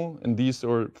original, and these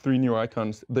are 3 new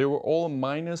icons. They were all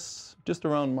just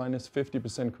around minus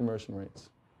 50% conversion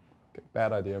rates. Okay,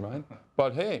 bad idea, right?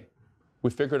 But hey, we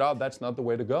figured out that's not the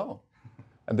way to go.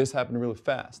 And this happened really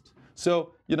fast.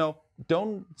 So,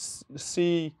 don't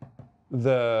see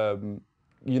the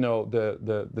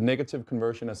negative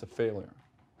conversion as a failure,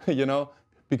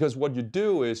 Because what you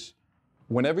do is,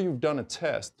 whenever you've done a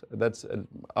test, that's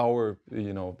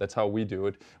that's how we do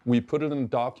it. We put it in a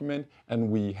document, and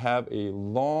we have a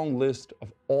long list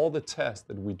of all the tests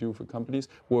that we do for companies,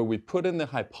 where we put in the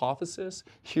hypothesis.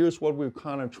 Here's what we're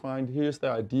kind of trying. Here's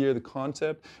the idea, the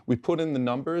concept. We put in the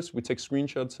numbers. We take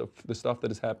screenshots of the stuff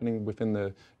that is happening within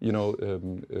the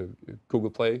Google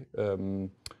Play.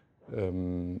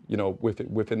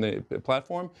 Within the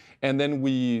platform, and then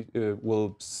we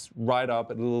will write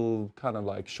up a little kind of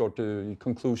like short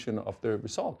conclusion of the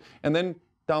result. And then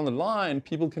down the line,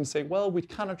 people can say, well, we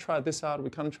kind of tried this out,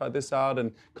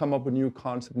 and come up with new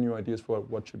concepts, new ideas for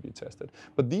what should be tested.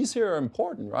 But these here are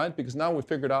important, right? Because now we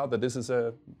figured out that this is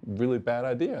a really bad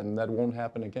idea, and that won't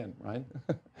happen again, right?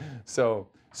 So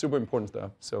super important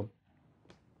stuff. So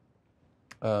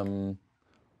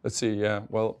let's see. Yeah.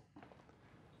 Well.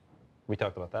 We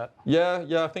talked about that. Yeah.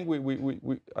 I think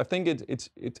I think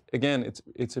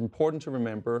it's important to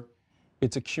remember,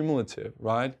 it's a cumulative,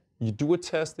 right? You do a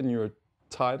test in your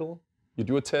title, you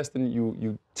do a test and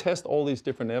you test all these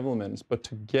different elements, but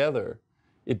together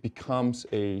it becomes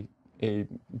a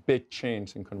big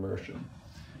change in conversion.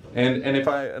 And if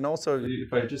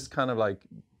I just kind of like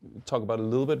talk about a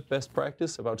little bit best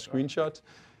practice about screenshots,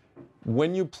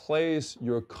 when you place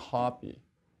your copy.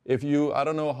 I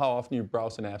don't know how often you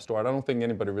browse an app store. I don't think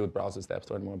anybody really browses the app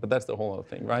store anymore, but that's the whole other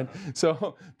thing, right?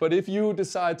 So, but if you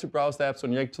decide to browse the app store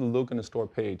and you actually look on the store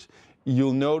page,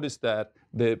 you'll notice that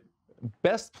the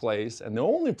best place and the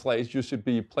only place you should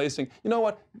be placing,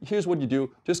 here's what you do.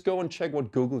 Just go and check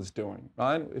what Google is doing,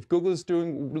 right? If Google is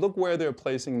doing, look where they're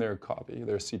placing their copy,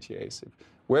 their CTAs.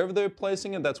 Wherever they're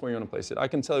placing it, that's where you're going to place it. I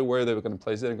can tell you where they're going to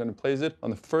place it. They're going to place it on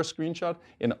the first screenshot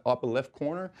in the upper left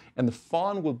corner, and the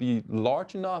font will be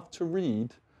large enough to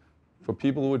read for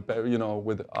people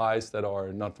with eyes that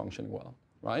are not functioning well,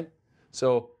 right?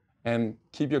 So, and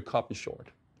keep your copy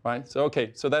short, right? So,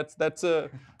 okay, so that's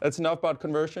enough about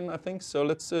conversion, I think. So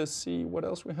let's see what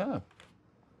else we have.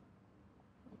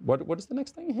 What is the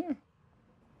next thing here?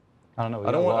 I don't know.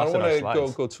 I don't want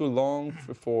to go too long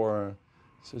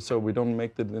so we don't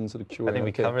make it into the Q&A. I think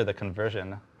we covered the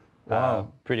conversion wow.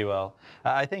 Pretty well.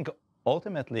 I think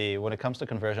ultimately, when it comes to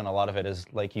conversion, a lot of it is,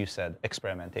 like you said,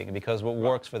 experimenting, because what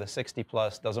works for the 60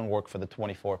 plus doesn't work for the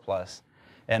 24 plus.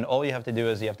 And all you have to do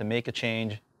is you have to make a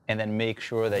change and then make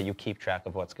sure that you keep track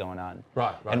of what's going on.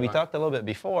 Right, and we talked a little bit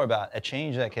before about a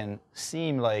change that can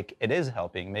seem like it is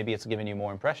helping, maybe it's giving you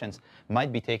more impressions,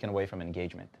 might be taken away from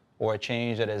engagement. Or a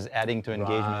change that is adding to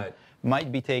engagement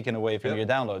might be taken away from your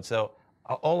download. So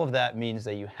all of that means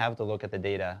that you have to look at the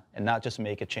data and not just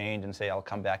make a change and say, I'll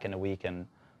come back in a week and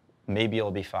maybe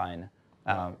it'll be fine.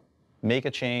 Make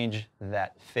a change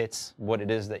that fits what it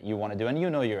is that you want to do, and you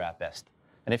know your app best.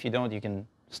 And if you don't, you can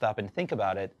stop and think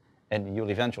about it, and you'll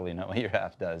eventually know what your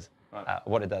app does,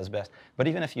 what it does best. But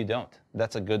even if you don't,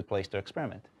 that's a good place to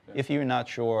experiment. Yeah. If you're not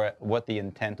sure what the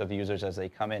intent of users as they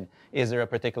come in, is there a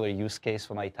particular use case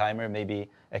for my timer? Maybe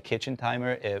a kitchen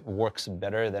timer, it works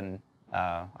better than,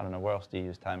 I don't know, where else do you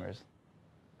use timers?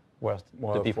 Where else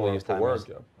do people use timers?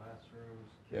 Classrooms,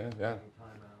 yeah. timeout.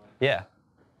 Yeah,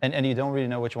 and you don't really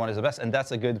know which one is the best, and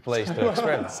that's a good place to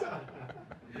experiment.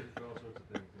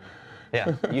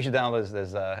 Yeah, you should download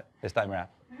this timer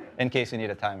app in case you need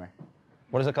a timer.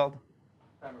 What is it called?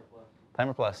 Timer Plus.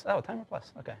 Timer Plus. Oh, Timer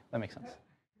Plus. Okay, that makes sense.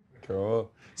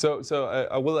 Cool. So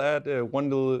I will add one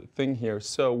little thing here.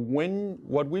 So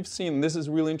what we've seen, this is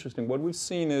really interesting. What we've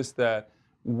seen is that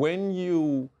when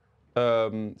you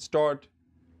start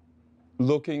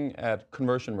looking at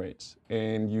conversion rates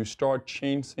and you start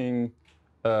changing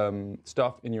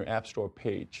stuff in your App Store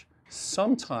page,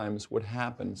 sometimes what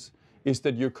happens is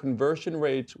that your conversion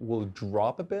rate will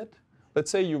drop a bit. Let's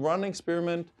say you run an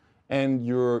experiment and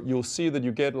you'll see that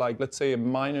you get, like, let's say a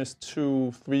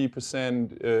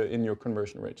 -2-3% in your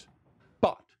conversion rate.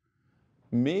 But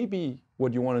maybe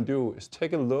what you want to do is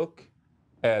take a look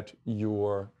at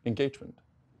your engagement,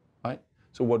 right?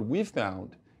 So what we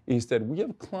found is that we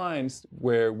have clients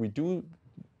where we do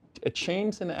a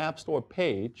change in the App Store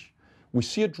page, we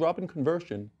see a drop in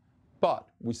conversion, but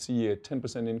we see a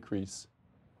 10% increase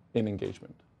in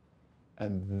engagement.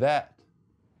 And that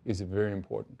is very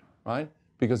important, right?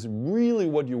 Because really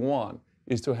what you want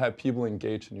is to have people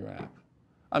engage in your app.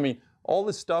 I mean, all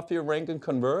this stuff here, rank and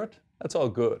convert, that's all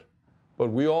good.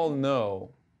 But we all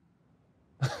know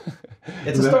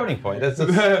it's a starting point. That's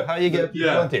how you get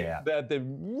people into your app. That the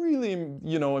really,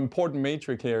 important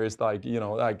metric here is like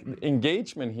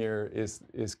engagement here is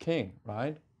king,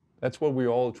 right? That's what we're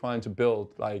all trying to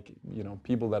build, like,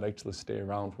 people that actually stay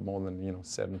around for more than,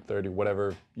 730,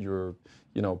 whatever your,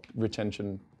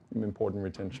 important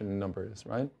retention number is,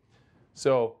 right?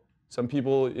 So some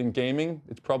people in gaming,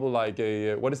 it's probably like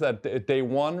what is that, a day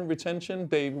one retention,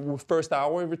 first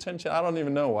hour retention? I don't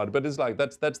even know what, but it's like,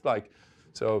 that's like,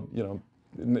 so,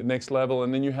 next level.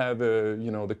 And then you have,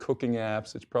 the cooking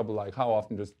apps. It's probably like, how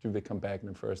often do they come back in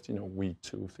the first, week,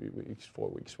 2, 3 weeks, 4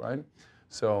 weeks, right?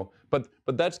 So, but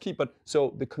that's key. But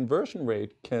so the conversion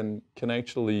rate can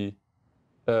actually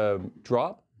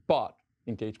drop, but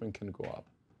engagement can go up.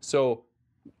 So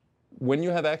when you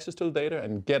have access to the data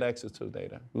and get access to the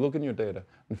data, look in your data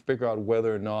and figure out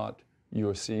whether or not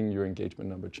you're seeing your engagement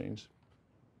number change.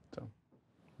 So,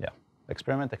 yeah,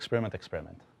 experiment, experiment,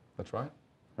 experiment. That's right.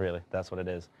 Really, that's what it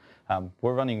is.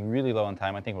 We're running really low on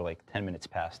time. I think we're like 10 minutes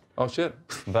past. Oh, shit.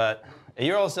 But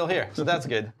you're all still here, so that's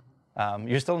good.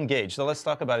 You're still engaged. So let's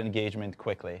talk about engagement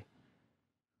quickly.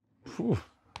 Whew.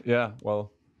 Yeah,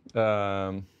 well,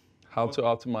 how to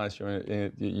optimize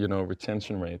your,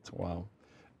 retention rate. Wow.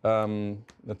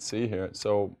 Let's see here.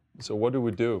 So what do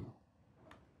we do?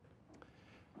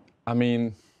 I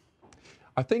mean,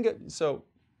 I think so.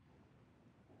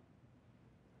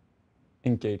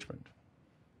 Engagement.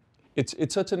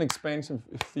 It's such an expansive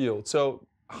field. So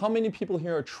how many people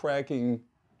here are tracking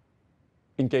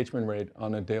engagement rate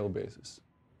on a daily basis?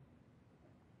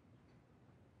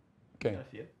 Okay.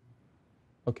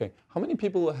 Okay. How many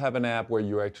people have an app where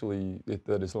you actually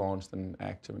that is launched and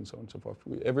active and so on and so forth?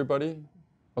 Everybody?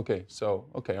 Okay. So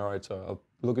all right. So I'll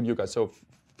look at you guys. So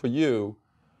for you,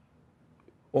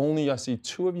 only I see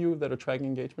 2 of you that are tracking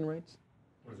engagement rates.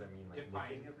 What does that mean?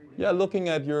 Yeah, looking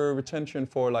at your retention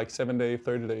for like 7-day,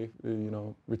 30-day,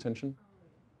 retention.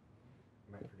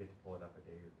 You might forget to pull it up a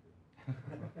day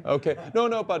or 2. Okay.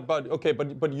 No,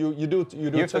 but you do.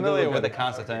 You're familiar with the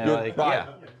concept, and you're like, right.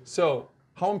 yeah. So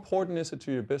how important is it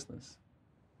to your business?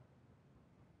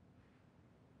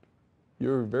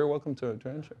 You're very welcome to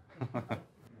answer.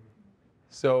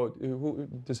 So,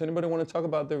 does anybody want to talk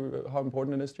about how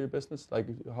important it is to your business? Like,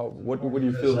 what do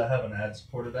you feel? I have an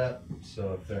ad-supported app,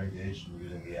 so if they're engaged in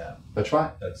using the app, That's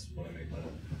right. that's when I make money.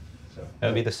 So It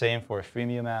would be the same for a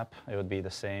freemium app. It would be the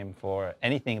same for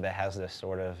anything that has this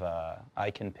sort of,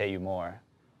 I can pay you more,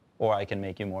 or I can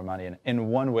make you more money in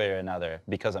one way or another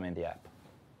because I'm in the app.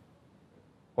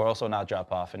 or also not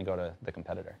drop off and go to the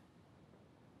competitor.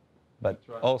 But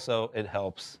right. also it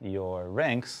helps your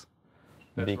ranks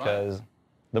because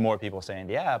the more people stay in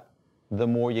the app, the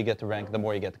more you get to rank, the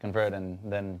more you get to convert, and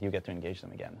then you get to engage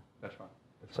them again. That's right.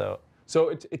 So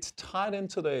it's tied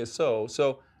into the ASO.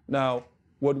 So now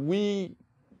we've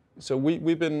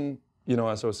been,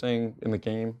 as I was saying, in the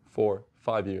game for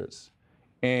 5 years.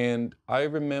 And I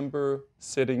remember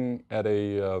sitting at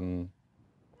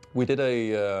we did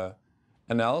a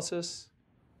analysis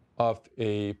of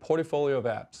a portfolio of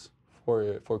apps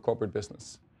for corporate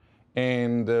business.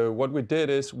 And what we did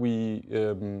is we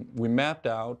mapped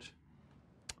out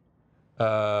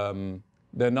the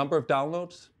number of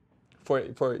downloads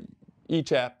for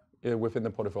each app within the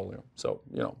portfolio. So,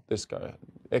 this guy,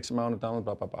 X amount of downloads,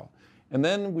 blah, blah, blah. And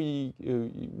then we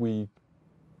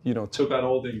took out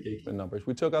all the engagement numbers.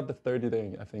 We took out the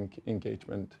 30-day, I think,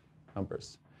 engagement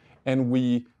numbers. And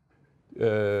we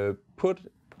put,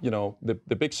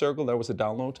 the big circle, that was a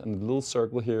download, and the little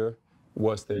circle here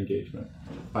was the engagement.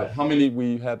 Right? How many?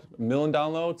 We had 1 million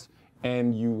downloads,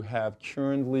 and you have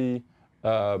currently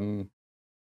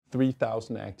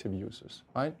 3,000 active users,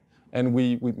 right? And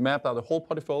we mapped out the whole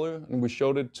portfolio, and we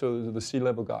showed it to the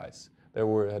C-level guys that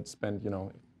had spent,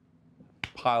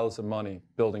 piles of money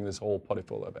building this whole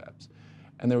portfolio of apps.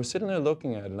 And they were sitting there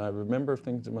looking at it, and I remember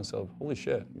thinking to myself, holy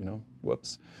shit,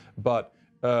 whoops. But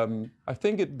I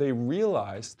think they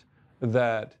realized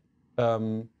that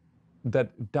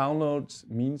that downloads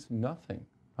means nothing,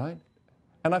 right?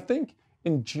 And I think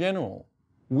in general,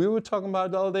 we were talking about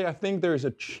it the other day, I think there is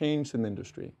a change in the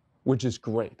industry, which is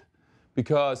great,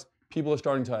 because people are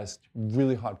starting to ask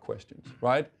really hard questions,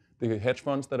 right? The hedge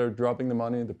funds that are dropping the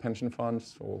money, the pension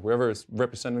funds, or whoever is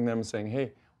representing them, saying,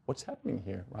 hey, what's happening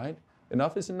here, right?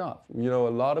 Enough is enough. A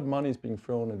lot of money is being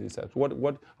thrown at these apps.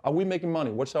 What are we making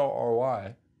money? What's our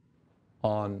ROI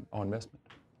on investment,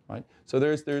 right? So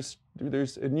there's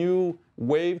a new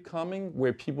wave coming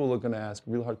where people are going to ask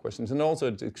real hard questions, and also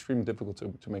it's extremely difficult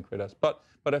to make great apps. But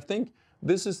I think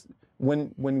this is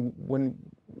when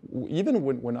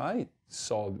I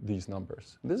saw these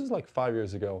numbers. This is like 5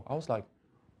 years ago. I was like,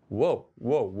 whoa,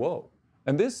 whoa, whoa.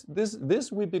 And this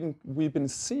we've been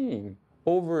seeing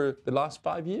over the last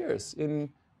 5 years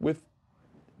with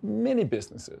many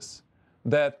businesses,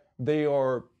 that they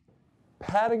are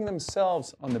patting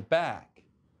themselves on the back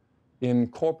in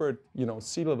corporate,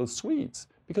 C-level suites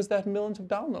because they have millions of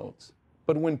downloads.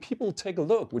 But when people take a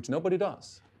look, which nobody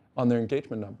does, on their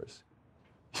engagement numbers,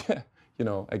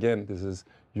 again, this is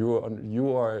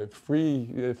you are a free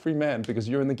man because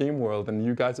you're in the game world, and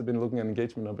you guys have been looking at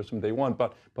engagement numbers from day one.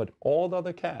 But all the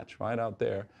other cats right out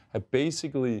there have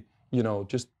basically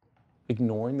just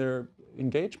ignoring their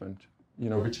engagement,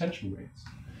 retention rates.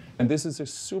 And this is a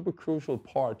super crucial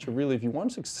part to really, if you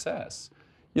want success,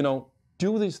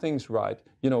 do these things right,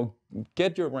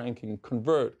 get your ranking,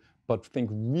 convert, but think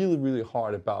really, really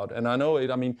hard about. And I know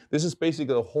this is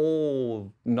basically a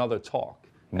whole another talk.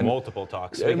 And multiple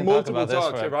talks. We can talk about this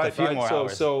for a few more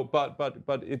hours.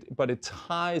 But it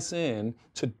ties in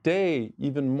today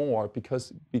even more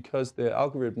because the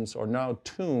algorithms are now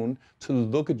tuned to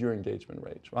look at your engagement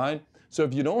rates, right? So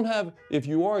if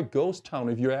you are a ghost town,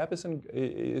 if your app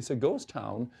is a ghost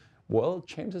town, well,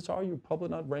 chances are you probably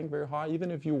not rank very high,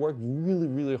 even if you work really,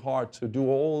 really hard to do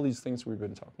all these things we've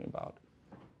been talking about,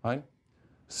 right?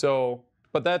 So,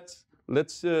 but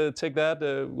let's take that.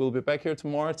 We'll be back here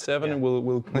tomorrow at 7, and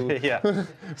we'll yeah,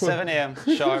 7 a.m.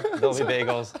 sharp. There'll be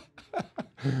bagels.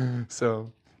 So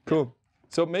cool.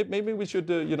 So maybe we should,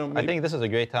 I think this is a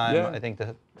great time. Yeah. I think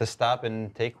to stop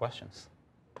and take questions.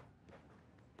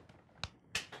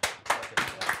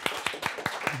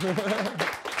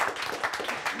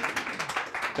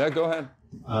 Yeah, go ahead.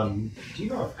 Do you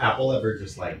know if Apple ever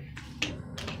just kind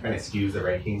of skews the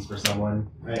rankings for someone?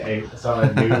 I saw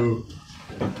a new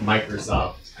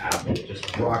Microsoft app and it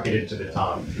just rocketed to the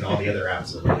top, and all the other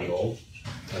apps are really old.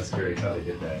 I was curious how they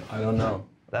did that. I don't know.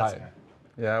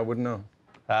 I wouldn't know.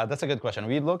 That's a good question.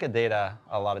 We look at data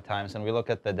a lot of times, and we look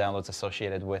at the downloads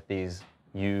associated with these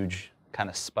huge kind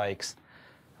of spikes.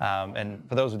 And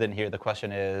for those who didn't hear, the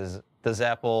question is, does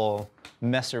Apple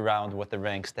mess around with the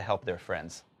ranks to help their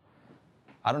friends?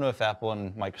 I don't know if Apple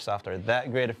and Microsoft are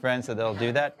that great of friends that they'll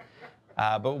do that.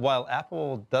 But while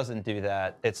Apple doesn't do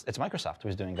that, it's Microsoft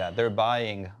who's doing that. They're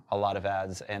buying a lot of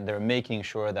ads, and they're making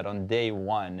sure that on day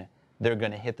one, they're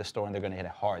going to hit the store, and they're going to hit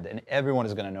it hard. And everyone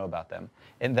is going to know about them.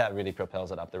 And that really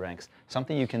propels it up the ranks.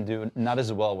 Something you can do not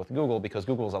as well with Google, because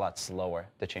Google is a lot slower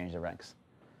to change the ranks.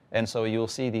 And so you'll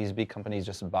see these big companies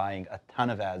just buying a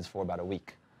ton of ads for about a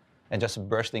week. and just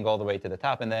bursting all the way to the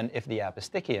top. And then if the app is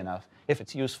sticky enough, if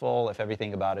it's useful, if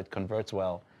everything about it converts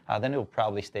well, then it will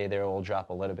probably stay there or will drop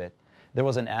a little bit. There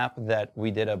was an app that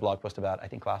we did a blog post about, I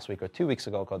think last week or 2 weeks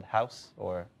ago, called House,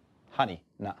 or Honey,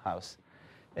 not House.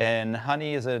 And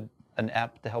Honey is an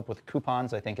app to help with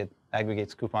coupons. I think it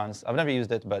aggregates coupons. I've never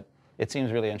used it, but it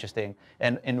seems really interesting.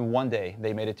 And in one day,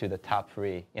 they made it to the top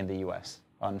 3 in the US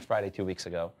on Friday 2 weeks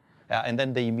ago. And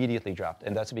then they immediately dropped.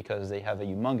 And that's because they have a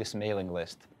humongous mailing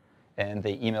list. And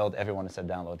they emailed everyone and said,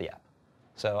 download the app.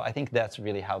 So I think that's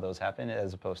really how those happen,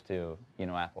 as opposed to,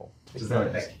 Apple. Does that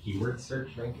affect keyword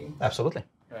search ranking? Absolutely.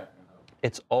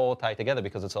 It's all tied together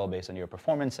because it's all based on your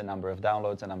performance, a number of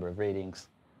downloads, a number of ratings.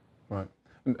 Right.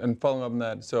 And following up on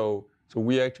that, so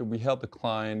we helped the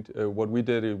client. What we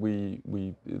did is we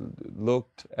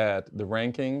looked at the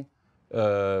ranking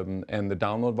and the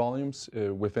download volumes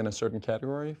within a certain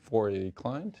category for a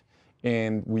client,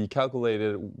 and we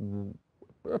calculated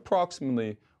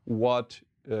approximately what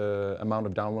amount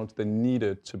of downloads they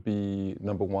needed to be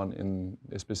number 1 in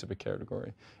a specific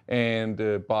category. And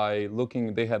by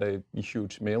looking, they had a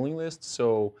huge mailing list.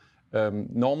 So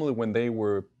normally when they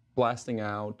were blasting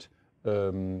out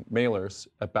mailers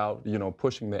about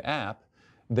pushing the app,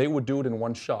 they would do it in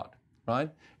one shot, right?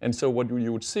 And so what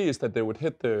you would see is that they would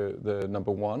hit the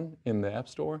number 1 in the App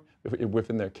Store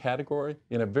within their category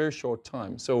in a very short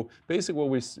time. So basically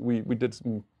what we did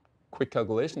some quick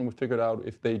calculation. We figured out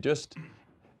if they just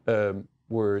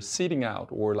were seeding out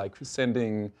or like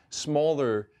sending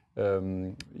smaller,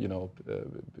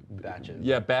 Batches.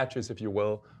 Yeah, batches, if you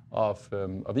will, of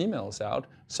emails out.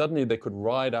 Suddenly they could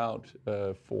ride out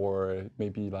for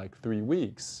maybe like 3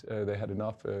 weeks. They had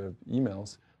enough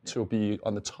emails to be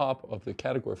on the top of the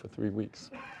category for 3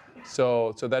 weeks.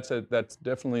 So that's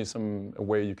definitely a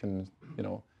way you can put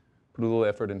a little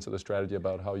effort into the strategy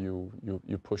about how you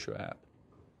push your app.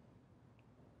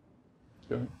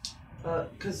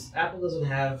 Because Apple doesn't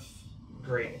have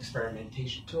great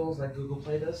experimentation tools like Google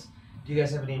Play does. Do you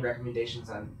guys have any recommendations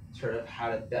on sort of how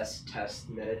to best test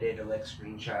metadata like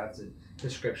screenshots and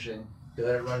description? Do you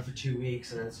let it run for 2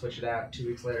 weeks and then switch it out 2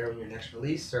 weeks later on your next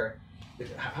release, or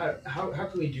how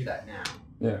can we do that now?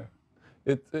 Yeah,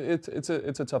 it's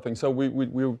a tough thing. So we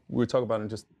were talking about it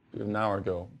just an hour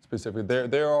ago specifically.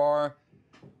 There are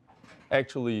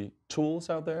actually tools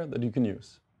out there that you can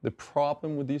use. The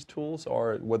problem with these tools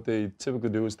are what they typically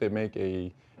do is they make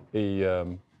a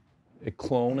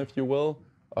clone, if you will,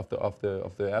 of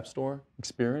the App Store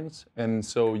experience, and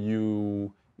so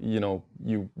you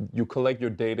collect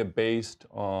your data based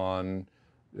on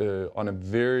a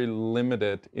very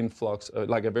limited influx,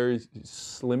 like a very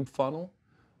slim funnel,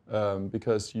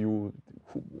 because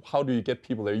how do you get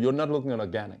people there? You're not looking at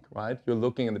organic, right? You're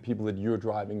looking at the people that you're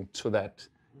driving to that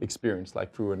experience,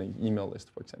 like through an email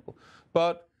list, for example.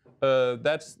 But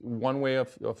that's one way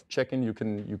of checking. You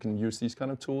can use these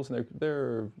kind of tools, and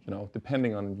they're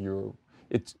depending on your.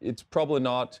 It's probably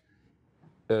not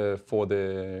for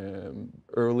the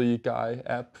early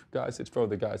app guys. It's for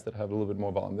the guys that have a little bit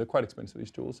more volume. They're quite expensive,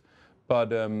 these tools,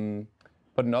 but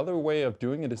another way of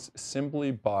doing it is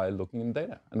simply by looking in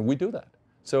data, and we do that.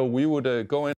 So we would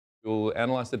go in. You'll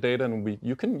analyze the data, and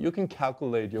you can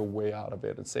calculate your way out of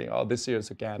it and say, oh, this here is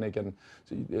organic, and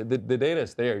so the data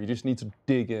is there. You just need to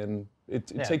dig in. It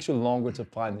takes you longer to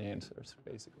find the answers,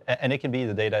 basically. And it can be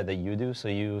the data that you do. So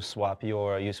you swap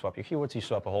your keywords, you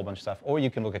swap a whole bunch of stuff, or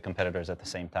you can look at competitors at the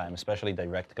same time, especially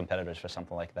direct competitors for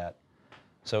something like that.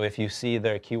 So if you see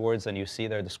their keywords and you see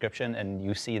their description and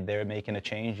you see they're making a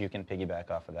change, you can piggyback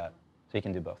off of that. So you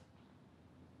can do both.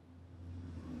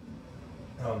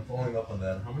 Following up on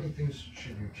that, how many things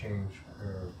should you change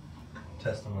per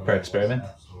test on Per experiment?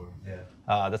 App Store?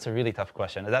 Yeah. That's a really tough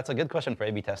question. That's a good question for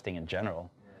A/B testing in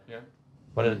general. Yeah.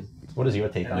 What is your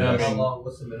take on Yeah, this? how long?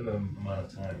 What's the minimum amount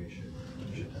of time you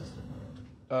should test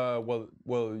it?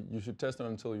 Well, you should test it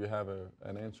until you have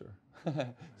an answer.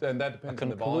 And that depends on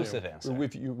the volume. Conclusive answer.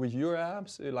 With your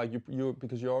apps, like you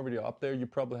because you're already up there, you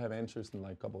probably have answers in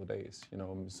like a couple of days.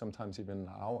 Sometimes even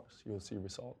hours. You'll see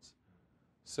results.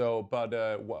 So, but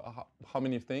how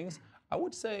many things? I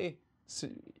would say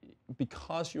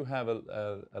because you have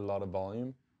a lot of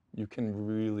volume, you can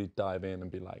really dive in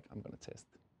and be like, I'm going to test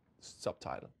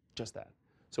subtitle, just that.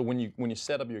 So when you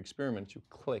set up your experiment, you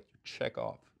click, you check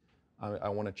off. I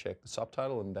want to check the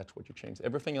subtitle, and that's what you change.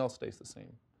 Everything else stays the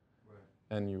same.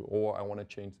 Right. Or I want to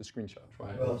change the screenshots,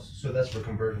 right? Well, so that's for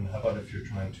conversion. How about if you're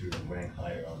trying to rank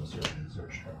higher on a certain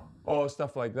search term? Oh,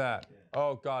 stuff like that. Yeah.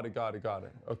 Oh, got it.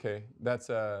 Okay, that's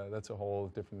a whole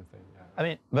different thing. Yeah. I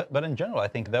mean, but in general, I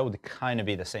think that would kind of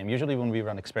be the same. Usually when we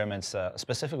run experiments,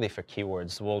 specifically for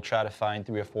keywords, we'll try to find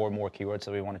 3 or 4 more keywords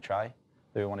that we want to try.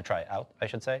 that we want to try out, I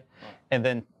should say, and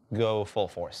then go full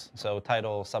force. So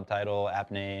title, subtitle,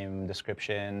 app name,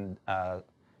 description,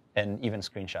 and even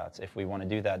screenshots if we want to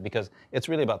do that, because it's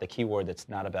really about the keyword. It's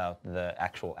not about the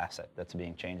actual asset that's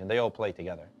being changed, and they all play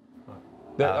together.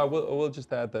 I will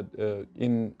just add that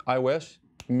in iOS,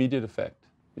 immediate effect.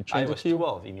 You change iOS the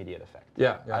 12 immediate effect.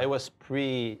 Yeah. iOS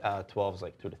pre 12 is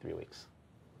like 2 to 3 weeks.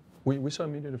 We saw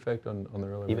immediate effect on the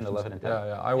early Even versions. 11 and 10?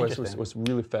 Yeah. iOS was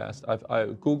really fast.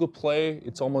 Google Play,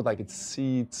 it's almost like it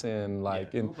seeds in,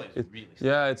 like Google Play is really slow.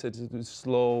 yeah, it's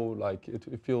slow. Like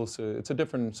it feels it's a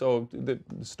different. So the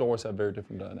stores have very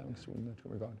different dynamics in that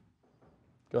regard.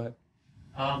 Go ahead.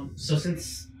 So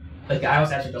since like the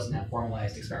iOS App Store doesn't have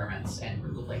formalized experiments and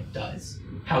Google Play does,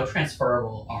 how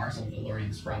transferable are some of the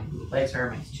learnings from Google Play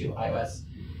experiments to iOS?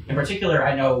 In particular,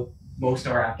 I know most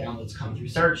of our app downloads come through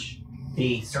search.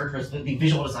 The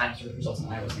visual design of search results on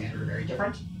iOS and Android are very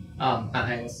different. On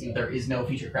iOS, there is no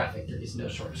featured graphic, there is no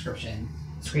short description.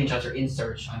 Screenshots are in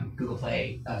search. On Google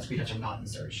Play, screenshots are not in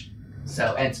search.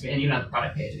 So and even on the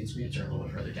product page, I think screenshots are a little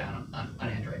bit further down on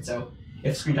Android. So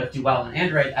if screenshots do well on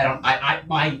Android,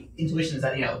 my intuition is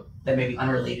that that may be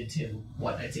unrelated to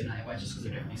what I'd see on iOS, just because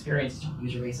they're different experiences, different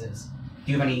user bases.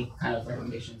 Do you have any kind of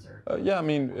recommendations or? Yeah, I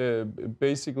mean,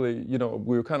 basically,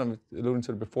 we were kind of alluding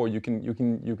to it before. You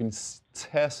can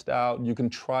test out, you can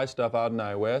try stuff out in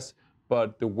iOS,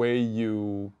 but the way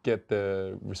you get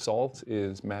the results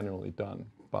is manually done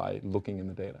by looking in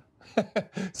the data.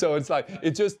 So it's like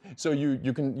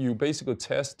you basically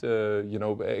test.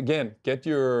 Again, get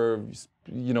your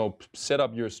set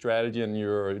up your strategy and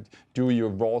do your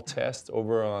raw test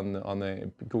over on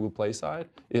the Google Play side.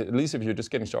 At least if you're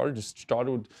just getting started, just start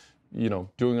with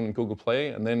doing it on Google Play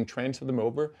and then transfer them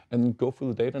over and go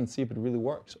through the data and see if it really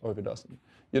works or if it doesn't.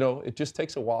 It just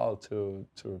takes a while to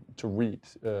read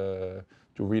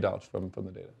out from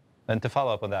the data. And to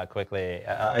follow up on that quickly,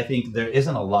 I think there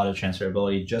isn't a lot of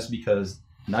transferability just because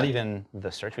not even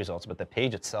the search results, but the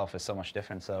page itself is so much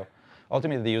different. So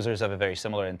ultimately, the users have a very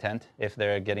similar intent if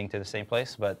they're getting to the same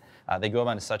place, but they go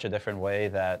about it in such a different way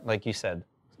that, like you said,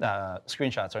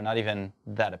 screenshots are not even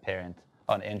that apparent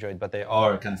on Android, but they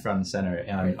are kind of front and center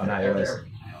on iOS.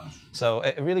 So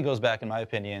it really goes back, in my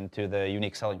opinion, to the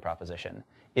unique selling proposition.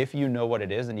 If you know what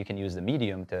it is, then you can use the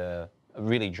medium to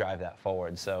really drive that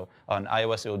forward. So on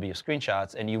iOS, it would be your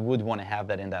screenshots, and you would want to have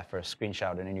that in that first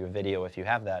screenshot and in your video if you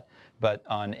have that. But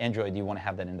on Android, you want to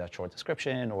have that in that short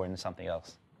description or in something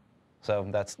else. So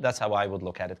that's how I would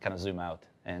look at it, kind of zoom out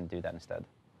and do that instead.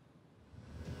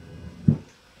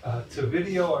 To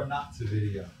video or not to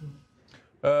video?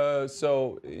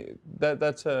 So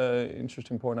that's an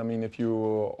interesting point. I mean, if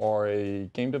you are a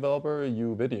game developer,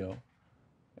 you video.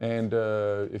 And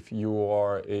if you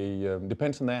are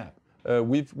depends on the app.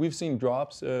 We've seen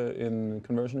drops in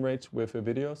conversion rates with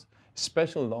videos,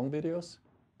 especially long videos.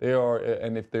 They are,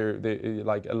 and if they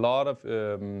like a lot of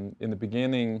in the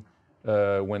beginning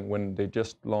when they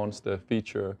just launched the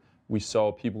feature, we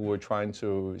saw people were trying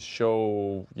to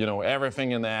show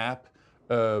everything in the app,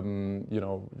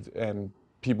 and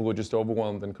people were just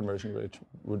overwhelmed and conversion rates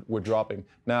were dropping.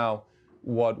 Now,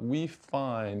 what we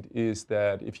find is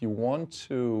that if you want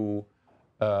to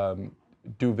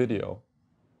do video,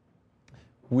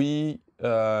 we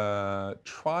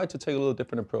try to take a little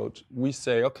different approach. We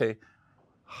say, okay,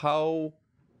 how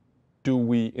do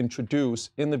we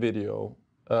introduce in the video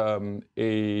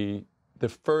the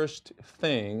first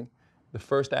thing, the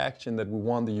first action that we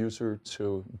want the user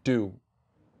to do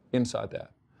inside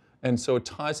that? And so it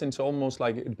ties into almost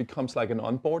like it becomes like an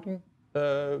onboarding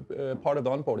part of the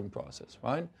onboarding process,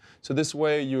 right? So this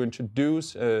way you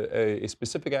introduce a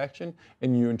specific action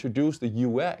and you introduce the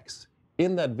UX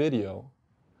in that video,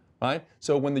 right?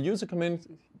 So when the user comes in,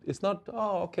 it's not,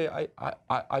 oh, okay,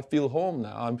 I feel home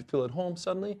now. I feel at home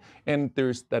suddenly. And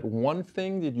there's that one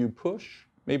thing that you push,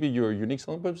 maybe your unique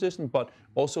selling proposition, but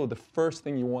also the first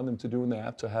thing you want them to do in the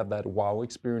app to have that wow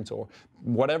experience or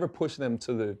whatever push them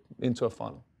into a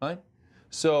funnel, right?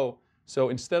 So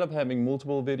instead of having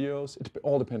multiple videos, it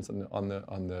all depends on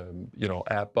the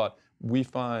app. But we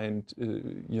find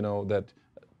that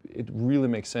it really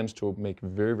makes sense to make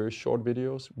very, very short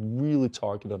videos, really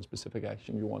target on specific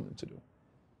action you want them to do.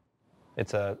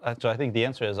 So I think the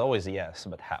answer is always yes,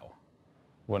 but how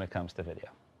when it comes to video?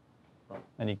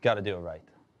 And you got to do it right.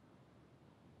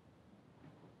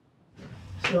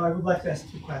 So I would like to ask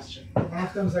you a question. One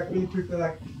of them is like really quickly,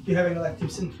 like, do you have any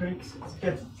tips and tricks to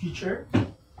get feature?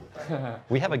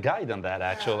 We have a guide on that,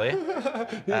 actually.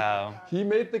 He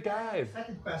made the guide.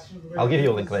 Second question. I'll give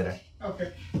you a link later.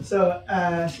 Okay. So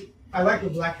I like the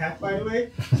black hat, by the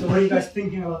way. So what are you guys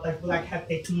thinking about like black hat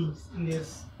techniques in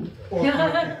this?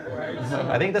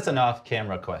 I think that's an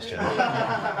off-camera question.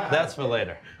 That's for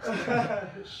later.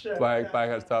 Sure. Black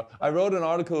hat stuff. I wrote an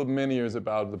article many years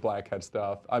about the black hat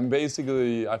stuff. I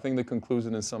think the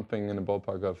conclusion is something in the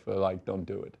ballpark of like, don't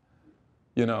do it.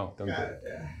 You know, don't do it.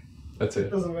 Yeah. That's It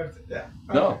it. doesn't work. Yeah.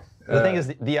 No. The thing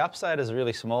is, the upside is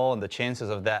really small, and the chances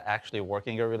of that actually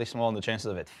working are really small, and the chances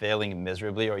of it failing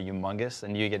miserably are humongous,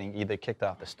 and you getting either kicked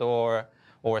off the store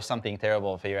or something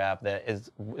terrible for your app that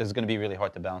is going to be really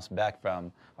hard to bounce back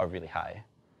from are really high.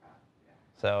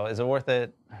 So is it worth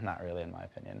it? Not really, in my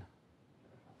opinion.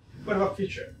 What about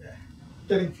feature? Yeah.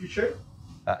 Getting featured?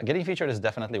 Getting featured is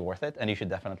definitely worth it, and you should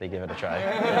definitely give it a try.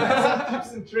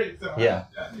 Tips and tricks. Yeah.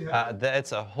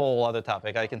 That's a whole other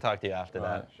topic. I can talk to you after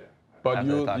that. Sure. But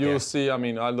you'll see. I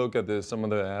mean, I look at some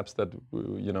of the apps that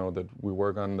that we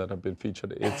work on that have been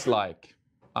featured. It's like,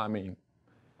 I mean,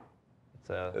 It's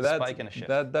a spike and a shift.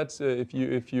 That's if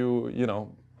you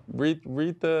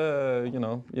read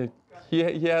the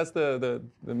he has the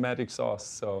magic sauce.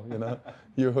 So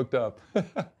you're hooked up.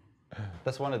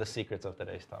 That's one of the secrets of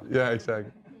today's talk. Yeah,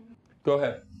 exactly. Go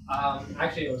ahead.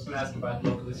 Actually, I was going to ask about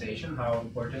localization, how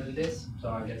important it is. So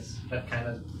I guess that kind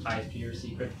of ties to your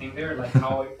secret thing there. Like,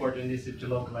 how important is it to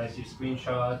localize your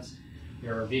screenshots,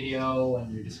 your video,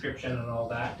 and your description and all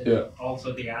that? And Yeah.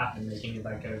 also the app and making it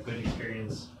like a good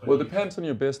experience. Well, it depends on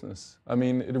your business. I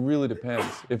mean, it really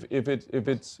depends.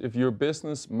 If your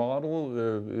business model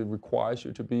it requires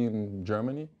you to be in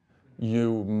Germany,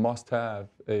 you must have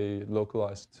a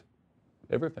localized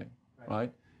everything,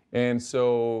 right? And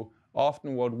so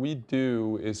often what we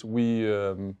do is we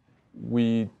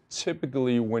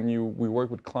typically, when we work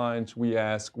with clients, we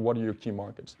ask, what are your key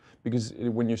markets? Because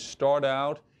when you start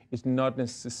out, it's not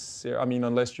necessary. I mean,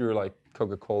 unless you're like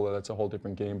Coca-Cola, that's a whole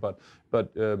different game. But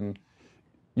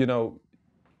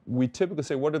we typically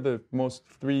say, what are the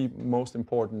three most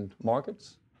important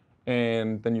markets?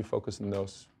 And then you focus on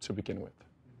those to begin with.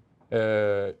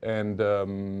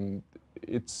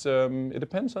 It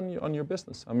depends on your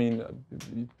business. I mean,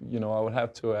 I would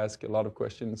have to ask a lot of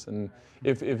questions. And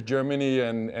if Germany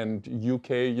and UK,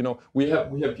 we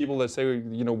have people that say,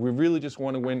 we really just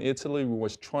want to win Italy. We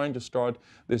was trying to start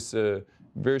this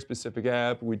very specific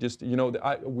app. We just,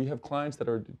 we have clients that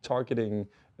are targeting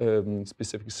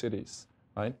specific cities,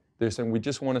 right? They're saying we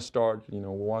just want to start,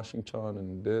 Washington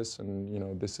and this,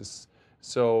 and this is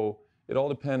so. It all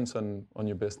depends on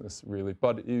your business, really.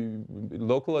 But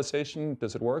localization,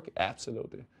 does it work?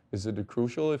 Absolutely. Is it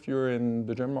crucial if you're in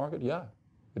the German market? Yeah,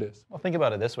 it is. Well, think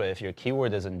about it this way. If your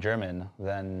keyword is in German,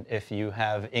 then if you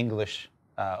have English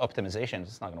optimizations,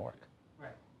 it's not going to work.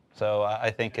 Right. So I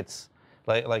think it's,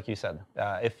 like you said,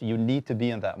 if you need to be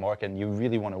in that market and you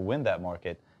really want to win that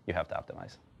market, you have to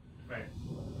optimize. Right.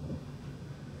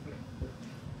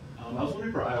 I was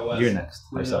wondering for iOS. You're next.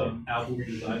 When Apple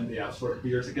redesigned the App Store a couple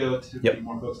years ago to be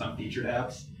more focused on featured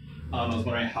apps, I was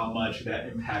wondering how much that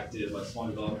impacted small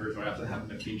developers or apps that haven't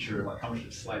been featured, how much did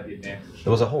it slide the advantage?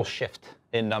 There was a whole shift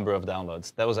in number of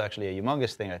downloads. That was actually a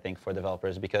humongous thing, I think, for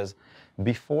developers, because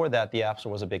before that, the App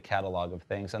Store was a big catalog of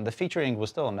things, and the featuring was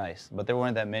still nice, but there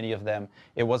weren't that many of them.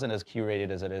 It wasn't as curated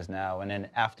as it is now, and then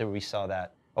after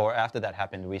that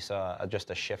happened, we saw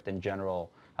just a shift in general,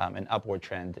 an upward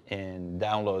trend in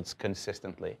downloads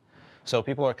consistently. So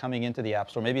people are coming into the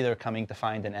App Store. Maybe they're coming to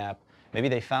find an app. Maybe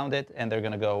they found it and they're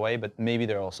going to go away, but maybe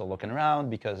they're also looking around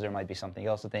because there might be something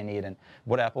else that they need. And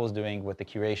what Apple is doing with the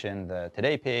curation, the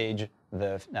Today page,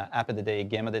 the App of the Day,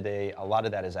 Game of the Day, a lot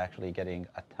of that is actually getting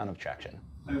a ton of traction.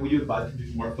 I mean, would you advise them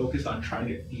to be more focused on trying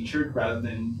to get featured rather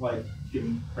than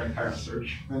rank higher on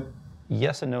search?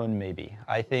 Yes and no and maybe.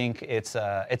 I think it's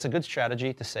a good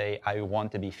strategy to say, I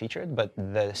want to be featured, but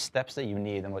the steps that you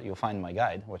need and what you'll find in my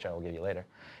guide, which I will give you later,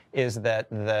 is that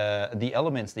the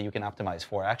elements that you can optimize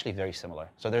for are actually very similar.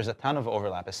 So there's a ton of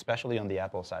overlap, especially on the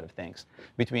Apple side of things,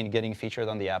 between getting featured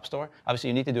on the App Store. Obviously,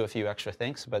 you need to do a few extra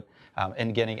things, but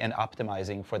and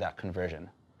optimizing for that conversion.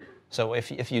 So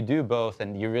if you do both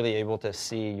and you're really able to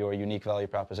see your unique value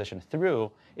proposition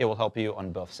through, it will help you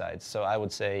on both sides. So I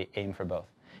would say aim for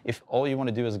both. If all you want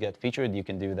to do is get featured, you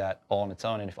can do that all on its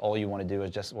own. And if all you want to do is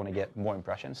just want to get more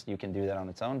impressions, you can do that on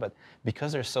its own. But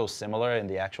because they're so similar in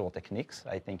the actual techniques,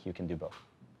 I think you can do both.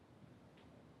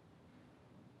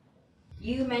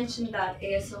 You mentioned that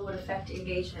ASO would affect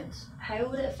engagement. How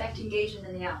would it affect engagement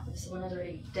in the app if someone has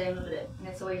already downloaded it and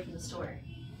it's away from the store?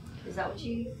 Is that what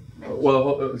you meant?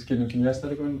 Well, can you ask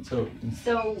that again? So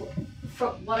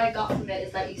from what I got from it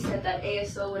is that you said that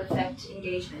ASO would affect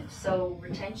engagement. So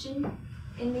retention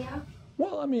in the app?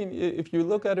 Well, I mean, if you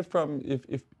look at it from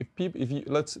if people if you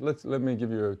let me give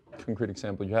you a concrete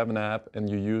example. You have an app and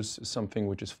you use something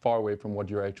which is far away from what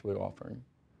you're actually offering,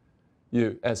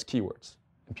 as keywords.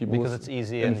 And people Because it's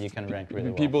easy and you can rank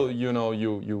really well. People, you know,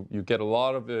 you get a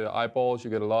lot of eyeballs, you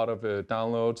get a lot of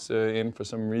downloads in for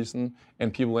some reason,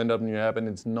 and people end up in your app, and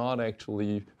it's not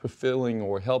actually fulfilling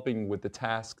or helping with the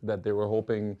task that they were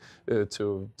hoping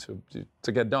to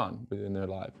get done within their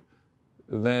life.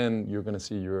 Then you're going to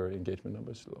see your engagement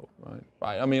numbers low, right?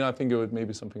 Right. I mean, I think it would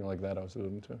maybe something like that I was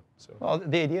alluding to. So. Well,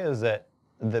 the idea is that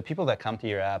the people that come to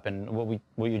your app, and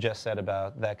what you just said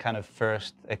about that kind of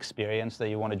first experience that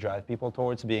you want to drive people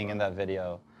towards being in that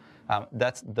video,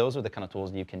 those are the kind of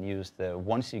tools that you can use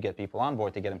once you get people on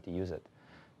board to get them to use it.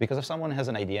 Because if someone has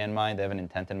an idea in mind, they have an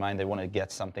intent in mind, they want to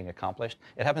get something accomplished,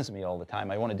 it happens to me all the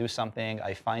time. I want to do something,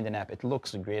 I find an app, it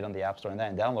looks great on the App Store, and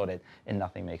then I download it, and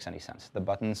nothing makes any sense. The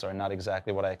buttons are not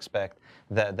exactly what I expect,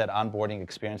 that onboarding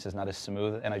experience is not as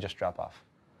smooth, and I just drop off.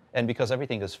 And because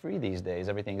everything is free these days,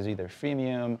 everything is either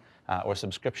freemium or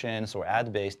subscriptions or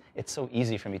ad-based, it's so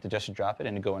easy for me to just drop it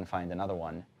and go and find another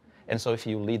one. And so if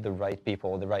you lead the right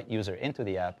people, the right user into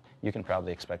the app, you can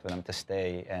probably expect them to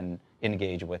stay and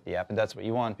engage with the app. And that's what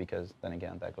you want because, then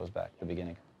again, that goes back to the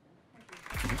beginning.